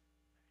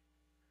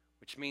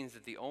 Which means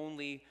that the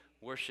only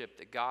worship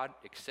that God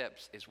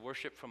accepts is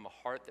worship from a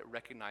heart that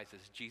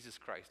recognizes Jesus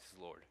Christ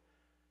as Lord.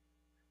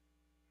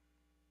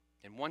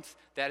 And once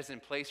that is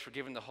in place for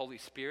giving the Holy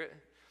Spirit,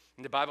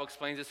 and the Bible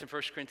explains this in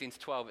 1 Corinthians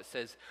 12. It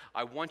says,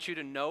 I want you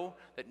to know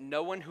that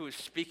no one who is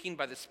speaking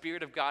by the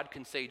Spirit of God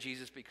can say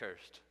Jesus be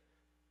cursed.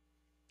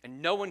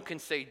 And no one can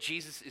say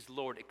Jesus is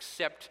Lord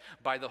except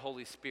by the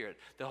Holy Spirit.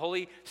 The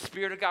Holy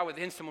Spirit of God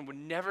within someone would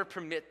never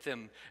permit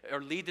them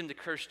or lead them to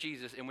curse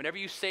Jesus. And whenever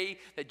you say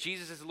that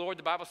Jesus is Lord,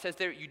 the Bible says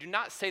there, you do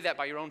not say that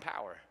by your own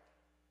power.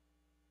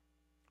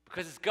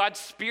 Because it's God's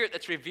Spirit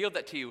that's revealed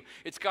that to you.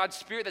 It's God's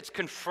Spirit that's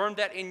confirmed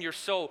that in your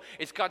soul.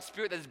 It's God's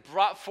Spirit that's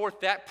brought forth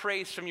that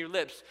praise from your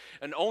lips.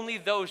 And only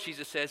those,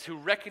 Jesus says, who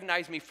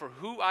recognize me for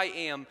who I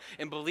am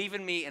and believe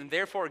in me and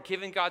therefore are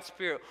given God's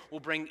Spirit will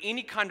bring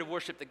any kind of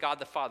worship that God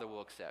the Father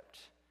will accept.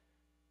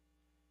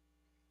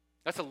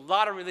 That's a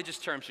lot of religious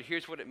terms, so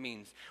here's what it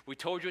means. We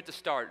told you at the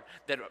start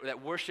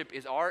that worship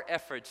is our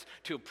efforts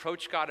to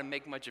approach God and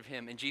make much of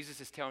him. And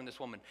Jesus is telling this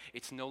woman,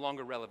 it's no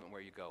longer relevant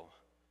where you go.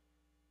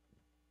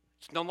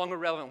 It's no longer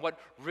relevant what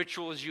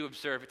rituals you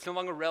observe. It's no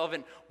longer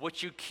relevant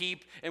what you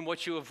keep and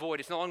what you avoid.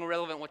 It's no longer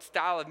relevant what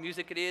style of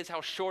music it is,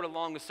 how short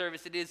along the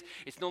service it is.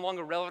 It's no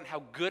longer relevant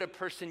how good a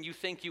person you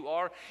think you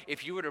are.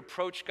 If you were to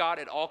approach God,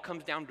 it all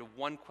comes down to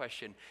one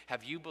question.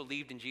 Have you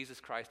believed in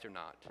Jesus Christ or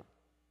not?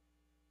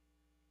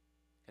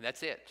 And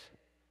that's it.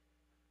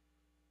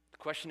 The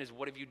question is,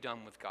 what have you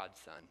done with God's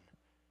Son?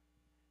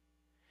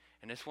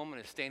 And this woman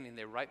is standing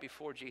there right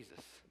before Jesus,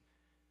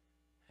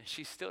 and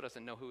she still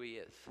doesn't know who he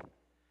is.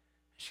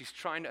 She's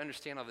trying to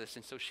understand all this,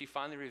 and so she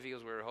finally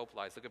reveals where her hope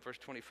lies. Look at verse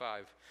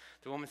 25.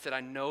 The woman said,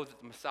 I know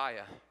that the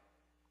Messiah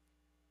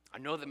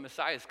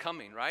is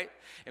coming, right?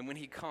 And when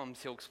he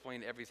comes, he'll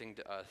explain everything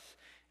to us.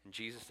 And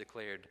Jesus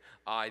declared,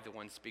 I, the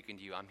one speaking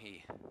to you, I'm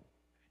he.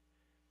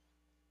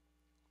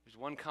 There's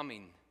one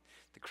coming,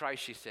 the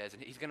Christ, she says,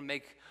 and he's going to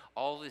make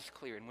all this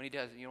clear. And when he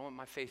does, you know what?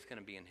 My faith's going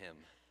to be in him.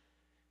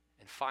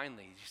 And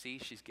finally, you see,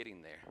 she's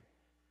getting there.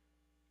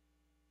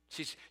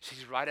 She's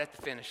right at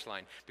the finish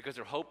line because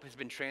her hope has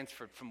been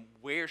transferred from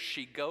where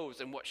she goes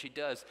and what she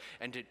does,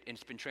 and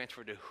it's been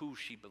transferred to who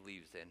she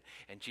believes in.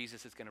 And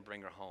Jesus is going to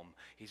bring her home.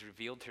 He's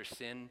revealed her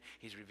sin.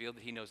 He's revealed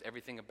that he knows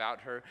everything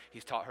about her.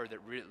 He's taught her that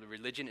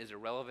religion is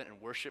irrelevant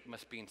and worship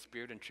must be in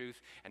spirit and truth.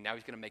 And now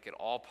he's going to make it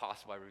all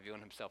possible by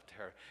revealing himself to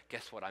her.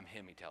 Guess what? I'm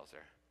him, he tells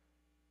her.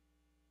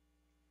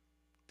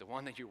 The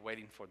one that you're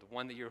waiting for, the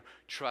one that you're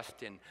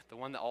trusting, the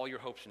one that all your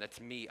hopes in, that's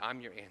me.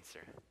 I'm your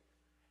answer.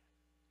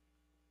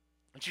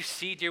 Don't you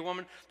see, dear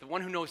woman, the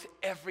one who knows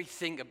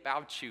everything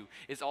about you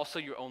is also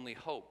your only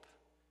hope.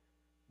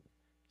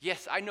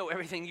 Yes, I know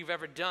everything you've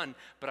ever done,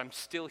 but I'm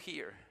still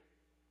here.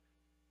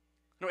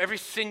 I know every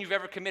sin you've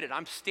ever committed.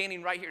 I'm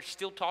standing right here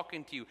still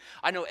talking to you.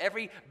 I know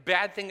every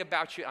bad thing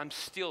about you. I'm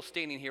still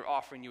standing here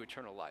offering you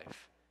eternal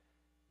life.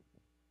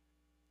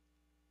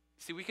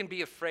 See, we can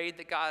be afraid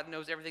that God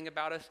knows everything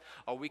about us,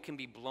 or we can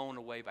be blown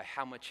away by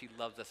how much he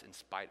loves us in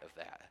spite of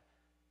that.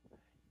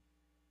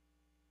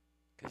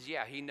 Because,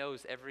 yeah, he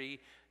knows every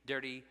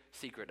dirty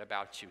secret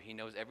about you. He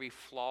knows every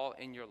flaw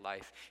in your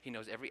life. He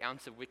knows every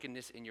ounce of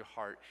wickedness in your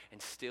heart.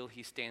 And still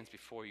he stands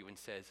before you and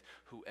says,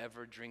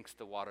 whoever drinks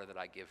the water that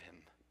I give him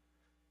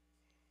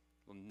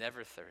will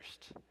never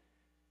thirst.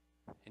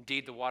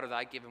 Indeed, the water that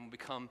I give him will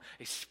become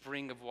a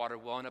spring of water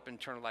welling up in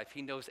eternal life.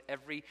 He knows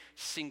every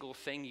single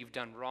thing you've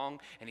done wrong,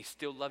 and he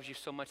still loves you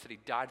so much that he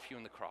died for you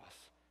on the cross.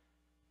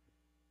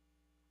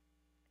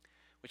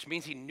 Which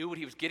means he knew what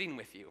he was getting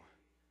with you.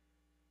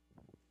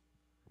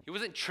 He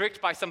wasn't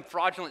tricked by some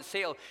fraudulent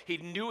sale. He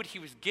knew what he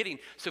was getting.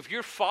 So if you're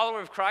a follower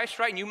of Christ,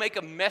 right, and you make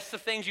a mess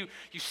of things, you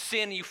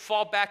sin, and you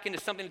fall back into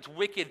something that's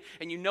wicked,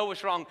 and you know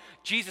it's wrong,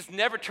 Jesus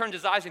never turned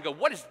his eyes and go,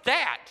 what is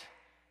that?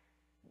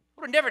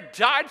 I would have never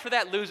died for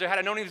that loser had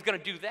I known he was going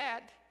to do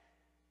that.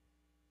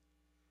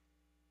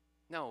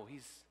 No,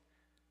 he's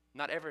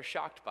not ever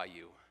shocked by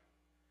you.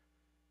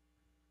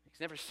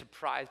 He's never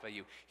surprised by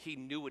you. He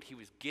knew what he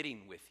was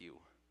getting with you.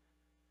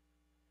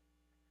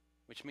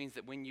 Which means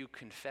that when you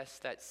confess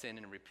that sin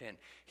and repent,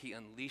 he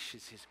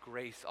unleashes his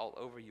grace all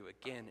over you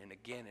again and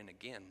again and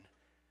again.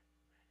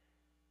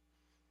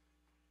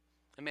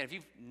 And man, if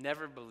you've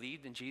never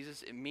believed in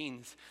Jesus, it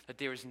means that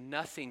there is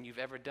nothing you've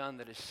ever done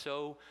that is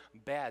so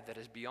bad that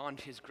is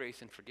beyond his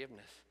grace and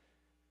forgiveness.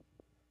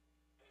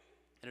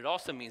 And it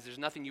also means there's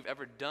nothing you've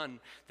ever done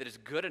that is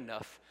good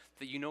enough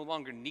that you no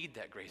longer need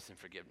that grace and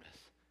forgiveness.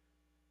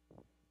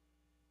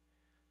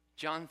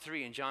 John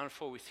 3 and John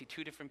 4, we see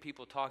two different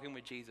people talking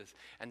with Jesus,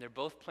 and they're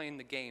both playing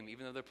the game,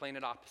 even though they're playing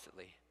it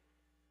oppositely.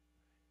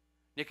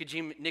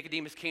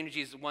 Nicodemus came to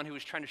Jesus, the one who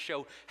was trying to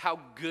show how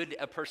good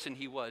a person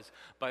he was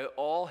by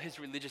all his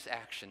religious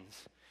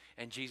actions,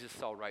 and Jesus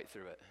saw right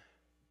through it.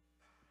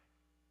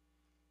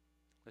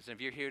 Listen,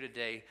 if you're here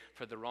today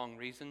for the wrong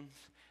reasons,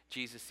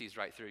 Jesus sees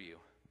right through you.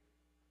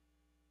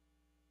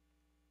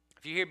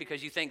 If you're here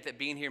because you think that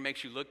being here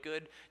makes you look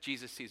good,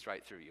 Jesus sees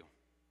right through you.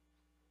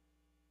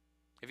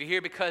 If you're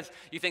here because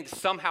you think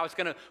somehow it's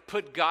going to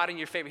put God in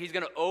your favor, he's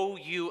going to owe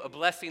you a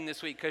blessing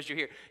this week because you're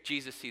here,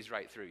 Jesus sees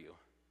right through you.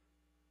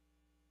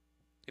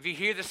 If you're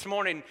here this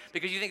morning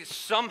because you think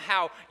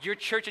somehow your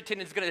church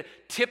attendance is going to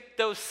tip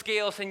those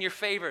scales in your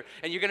favor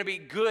and you're going to be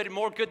good,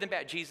 more good than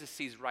bad, Jesus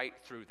sees right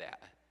through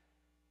that.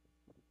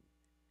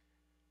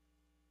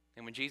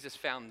 And when Jesus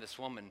found this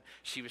woman,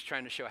 she was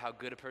trying to show how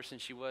good a person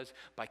she was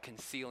by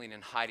concealing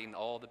and hiding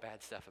all the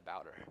bad stuff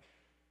about her.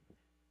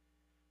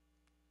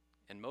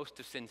 And most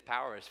of sin's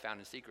power is found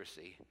in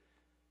secrecy.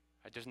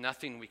 Right? There's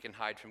nothing we can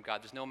hide from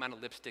God. There's no amount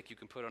of lipstick you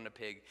can put on a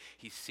pig.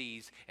 He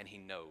sees and he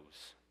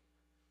knows.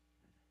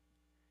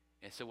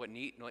 And so what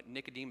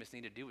Nicodemus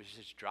needed to do was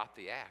just drop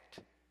the act.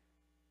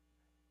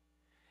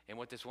 And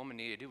what this woman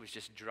needed to do was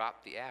just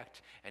drop the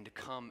act and to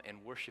come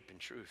and worship in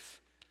truth.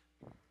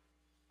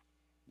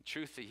 The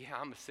truth that, yeah,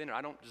 I'm a sinner.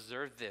 I don't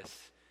deserve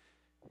this.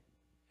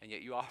 And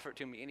yet you offer it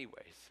to me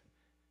anyways.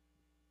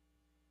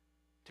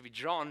 to be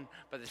drawn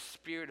by the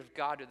Spirit of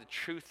God to the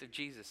truth of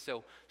Jesus.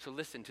 So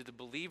listen, to the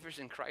believers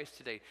in Christ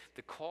today,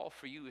 the call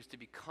for you is to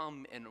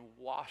become and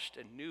washed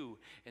anew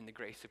in the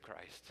grace of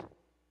Christ.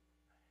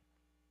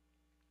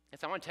 And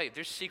so I want to tell you, if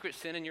there's secret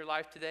sin in your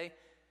life today,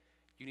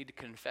 you need to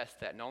confess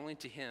that, not only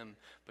to him,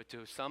 but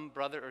to some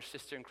brother or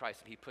sister in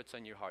Christ that he puts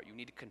on your heart. You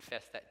need to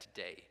confess that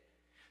today.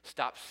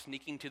 Stop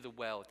sneaking to the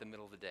well at the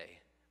middle of the day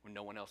when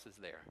no one else is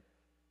there.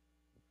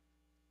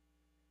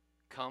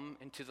 Come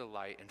into the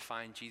light and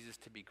find Jesus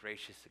to be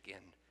gracious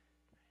again.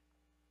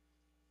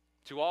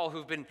 To all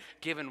who've been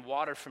given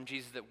water from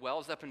Jesus that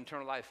wells up in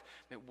eternal life,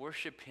 may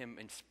worship him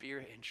in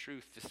spirit and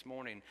truth this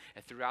morning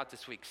and throughout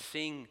this week.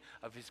 Sing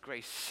of his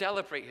grace,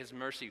 celebrate his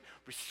mercy,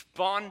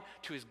 respond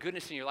to his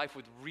goodness in your life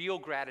with real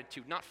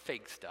gratitude, not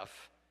fake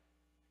stuff.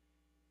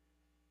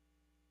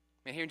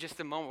 And here in just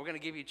a moment, we're going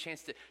to give you a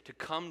chance to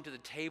come to the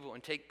table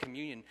and take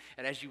communion.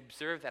 And as you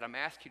observe that, I'm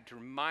asking you to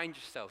remind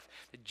yourself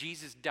that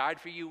Jesus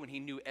died for you when he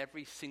knew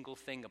every single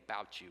thing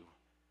about you.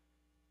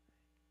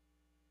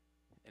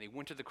 And he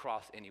went to the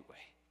cross anyway,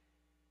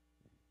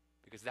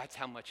 because that's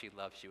how much he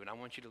loves you. And I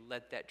want you to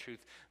let that truth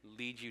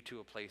lead you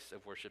to a place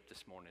of worship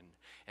this morning.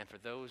 And for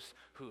those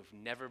who have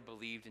never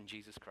believed in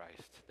Jesus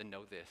Christ, then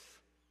know this: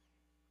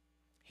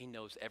 he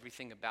knows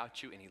everything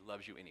about you and he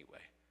loves you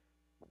anyway.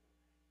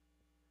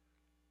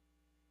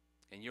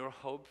 And your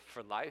hope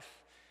for life,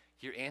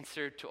 your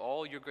answer to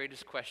all your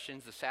greatest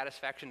questions, the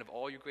satisfaction of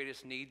all your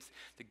greatest needs,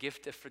 the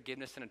gift of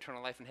forgiveness and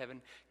eternal life in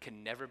heaven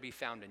can never be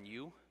found in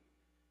you.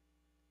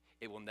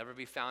 It will never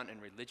be found in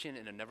religion,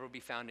 and it never will be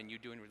found in you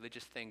doing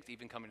religious things,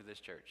 even coming to this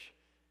church.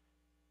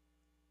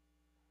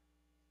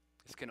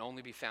 This can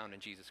only be found in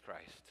Jesus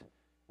Christ.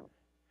 And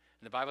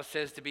the Bible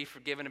says to be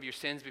forgiven of your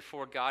sins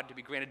before God, to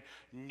be granted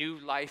new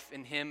life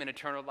in him and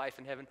eternal life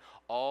in heaven.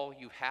 All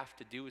you have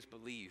to do is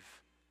believe.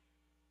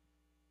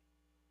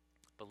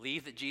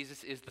 Believe that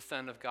Jesus is the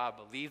Son of God.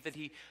 Believe that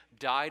he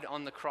died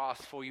on the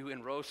cross for you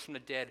and rose from the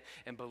dead.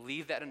 And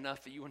believe that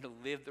enough that you want to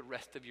live the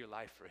rest of your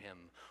life for him.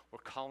 We're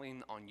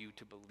calling on you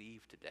to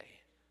believe today.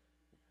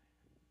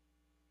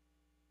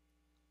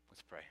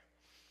 Let's pray.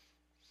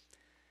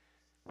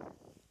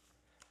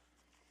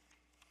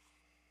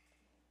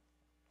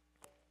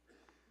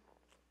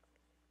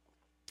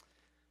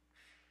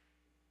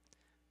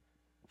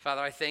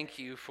 Father, I thank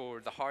you for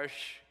the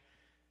harsh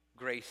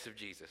grace of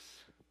Jesus.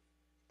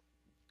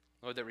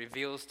 Lord, that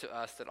reveals to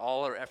us that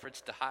all our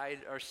efforts to hide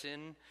our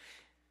sin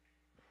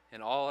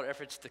and all our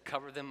efforts to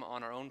cover them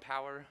on our own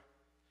power,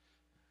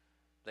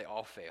 they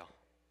all fail.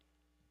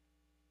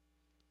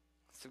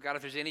 So God,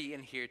 if there's any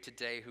in here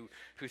today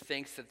who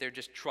thinks that they're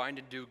just trying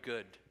to do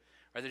good,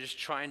 or they're just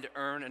trying to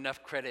earn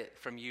enough credit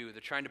from you,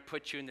 they're trying to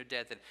put you in their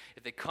debt, that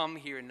if they come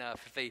here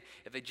enough, if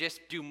they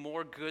just do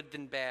more good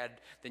than bad,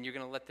 then you're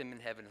going to let them in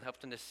heaven and help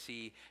them to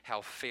see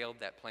how failed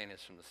that plan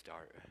is from the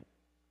start.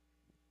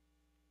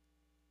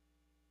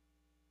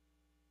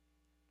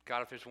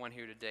 God, if there's one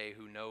here today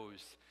who knows,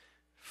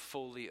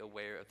 fully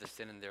aware of the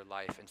sin in their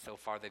life, and so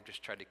far they've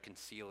just tried to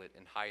conceal it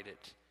and hide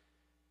it,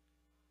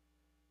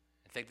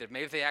 and think that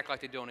maybe if they act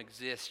like they don't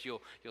exist,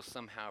 you'll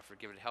somehow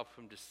forgive it. Help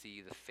them to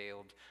see the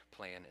failed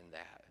plan in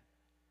that.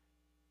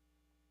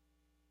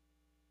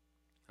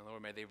 And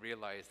Lord, may they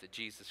realize that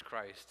Jesus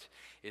Christ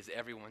is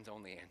everyone's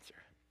only answer.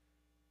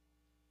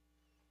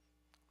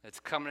 It's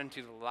coming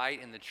into the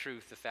light and the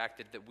truth, the fact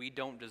that we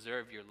don't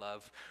deserve your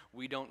love,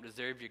 we don't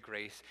deserve your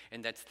grace,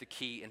 and that's the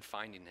key in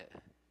finding it.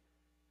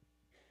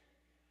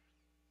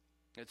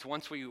 It's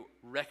once we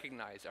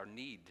recognize our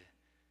need,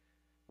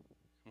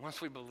 once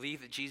we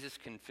believe that Jesus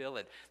can fill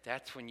it,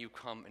 that's when you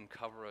come and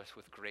cover us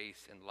with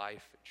grace and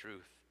life and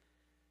truth.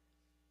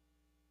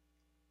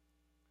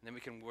 And then we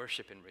can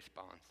worship in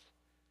response.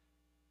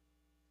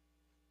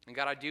 And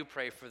God, I do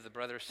pray for the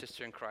brother or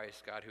sister in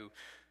Christ, God,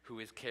 who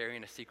is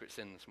carrying a secret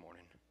sin this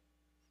morning.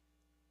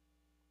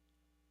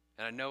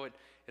 And I know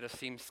it'll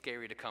seem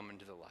scary to come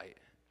into the light.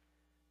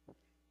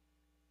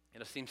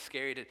 It'll seem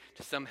scary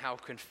to somehow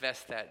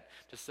confess that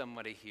to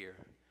somebody here.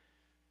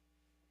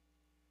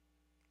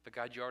 But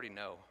God, you already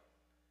know.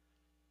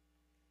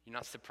 You're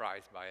not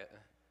surprised by it.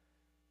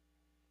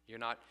 You're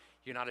not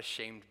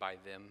ashamed by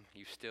them.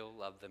 You still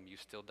love them. You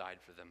still died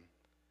for them.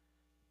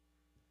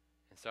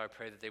 And so I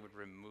pray that they would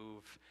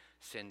remove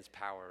sin's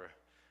power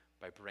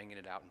by bringing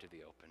it out into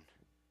the open.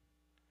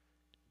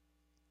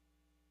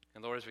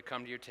 And Lord, as we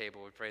come to your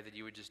table, we pray that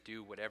you would just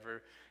do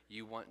whatever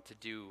you want to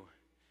do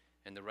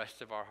in the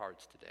rest of our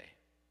hearts today.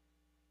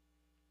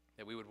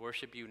 That we would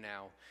worship you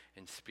now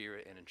in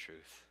spirit and in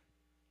truth.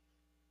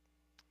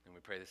 And we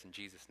pray this in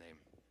Jesus' name.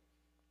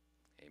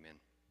 Amen.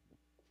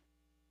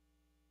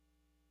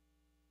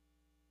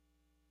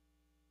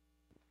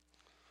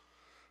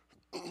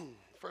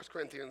 1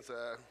 Corinthians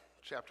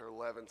chapter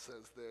 11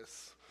 says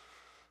this,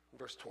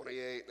 verse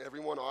 28,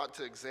 everyone ought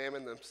to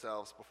examine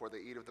themselves before they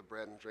eat of the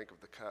bread and drink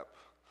of the cup.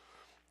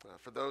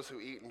 For those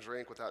who eat and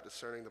drink without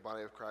discerning the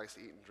body of Christ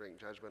eat and drink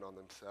judgment on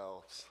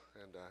themselves.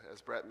 And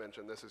as Brett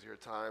mentioned, this is your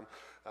time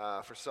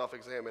for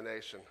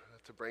self-examination,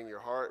 to bring your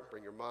heart,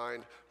 bring your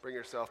mind, bring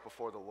yourself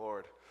before the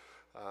Lord.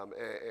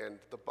 And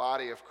the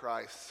body of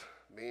Christ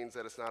means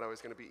that it's not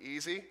always going to be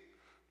easy.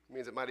 It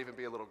means it might even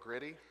be a little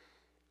gritty.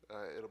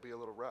 It'll be a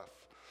little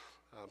rough.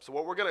 So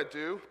what we're going to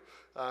do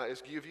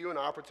is give you an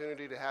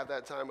opportunity to have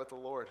that time with the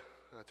Lord,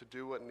 to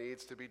do what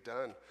needs to be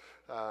done.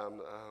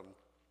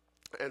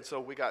 And so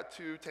we got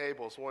two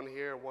tables, one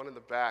here, one in the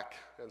back.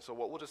 And so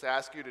what we'll just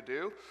ask you to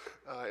do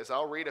is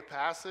I'll read a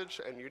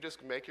passage, and you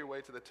just make your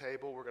way to the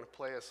table. We're going to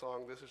play a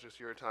song. This is just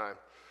your time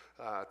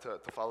to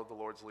follow the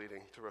Lord's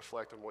leading, to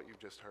reflect on what you've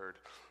just heard,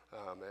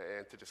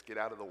 and to just get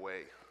out of the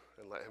way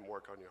and let him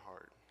work on your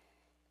heart.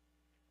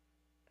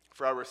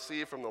 For I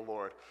received from the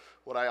Lord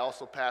what I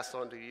also passed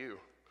on to you.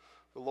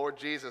 The Lord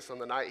Jesus, on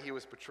the night he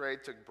was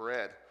betrayed, took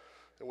bread,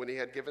 and when he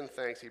had given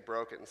thanks, he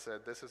broke it and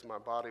said, "This is my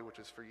body, which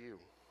is for you.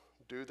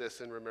 Do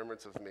this in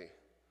remembrance of me."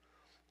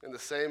 In the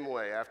same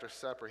way, after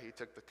supper, he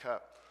took the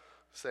cup,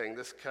 saying,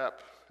 "This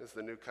cup is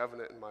the new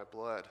covenant in my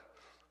blood.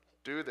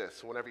 Do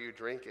this whenever you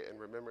drink it in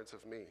remembrance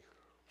of me.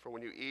 For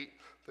when you eat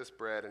this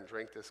bread and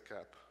drink this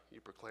cup,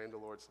 you proclaim the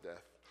Lord's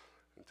death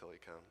until he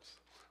comes."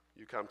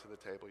 You come to the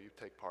table, you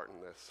take part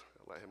in this,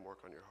 and let him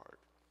work on your heart.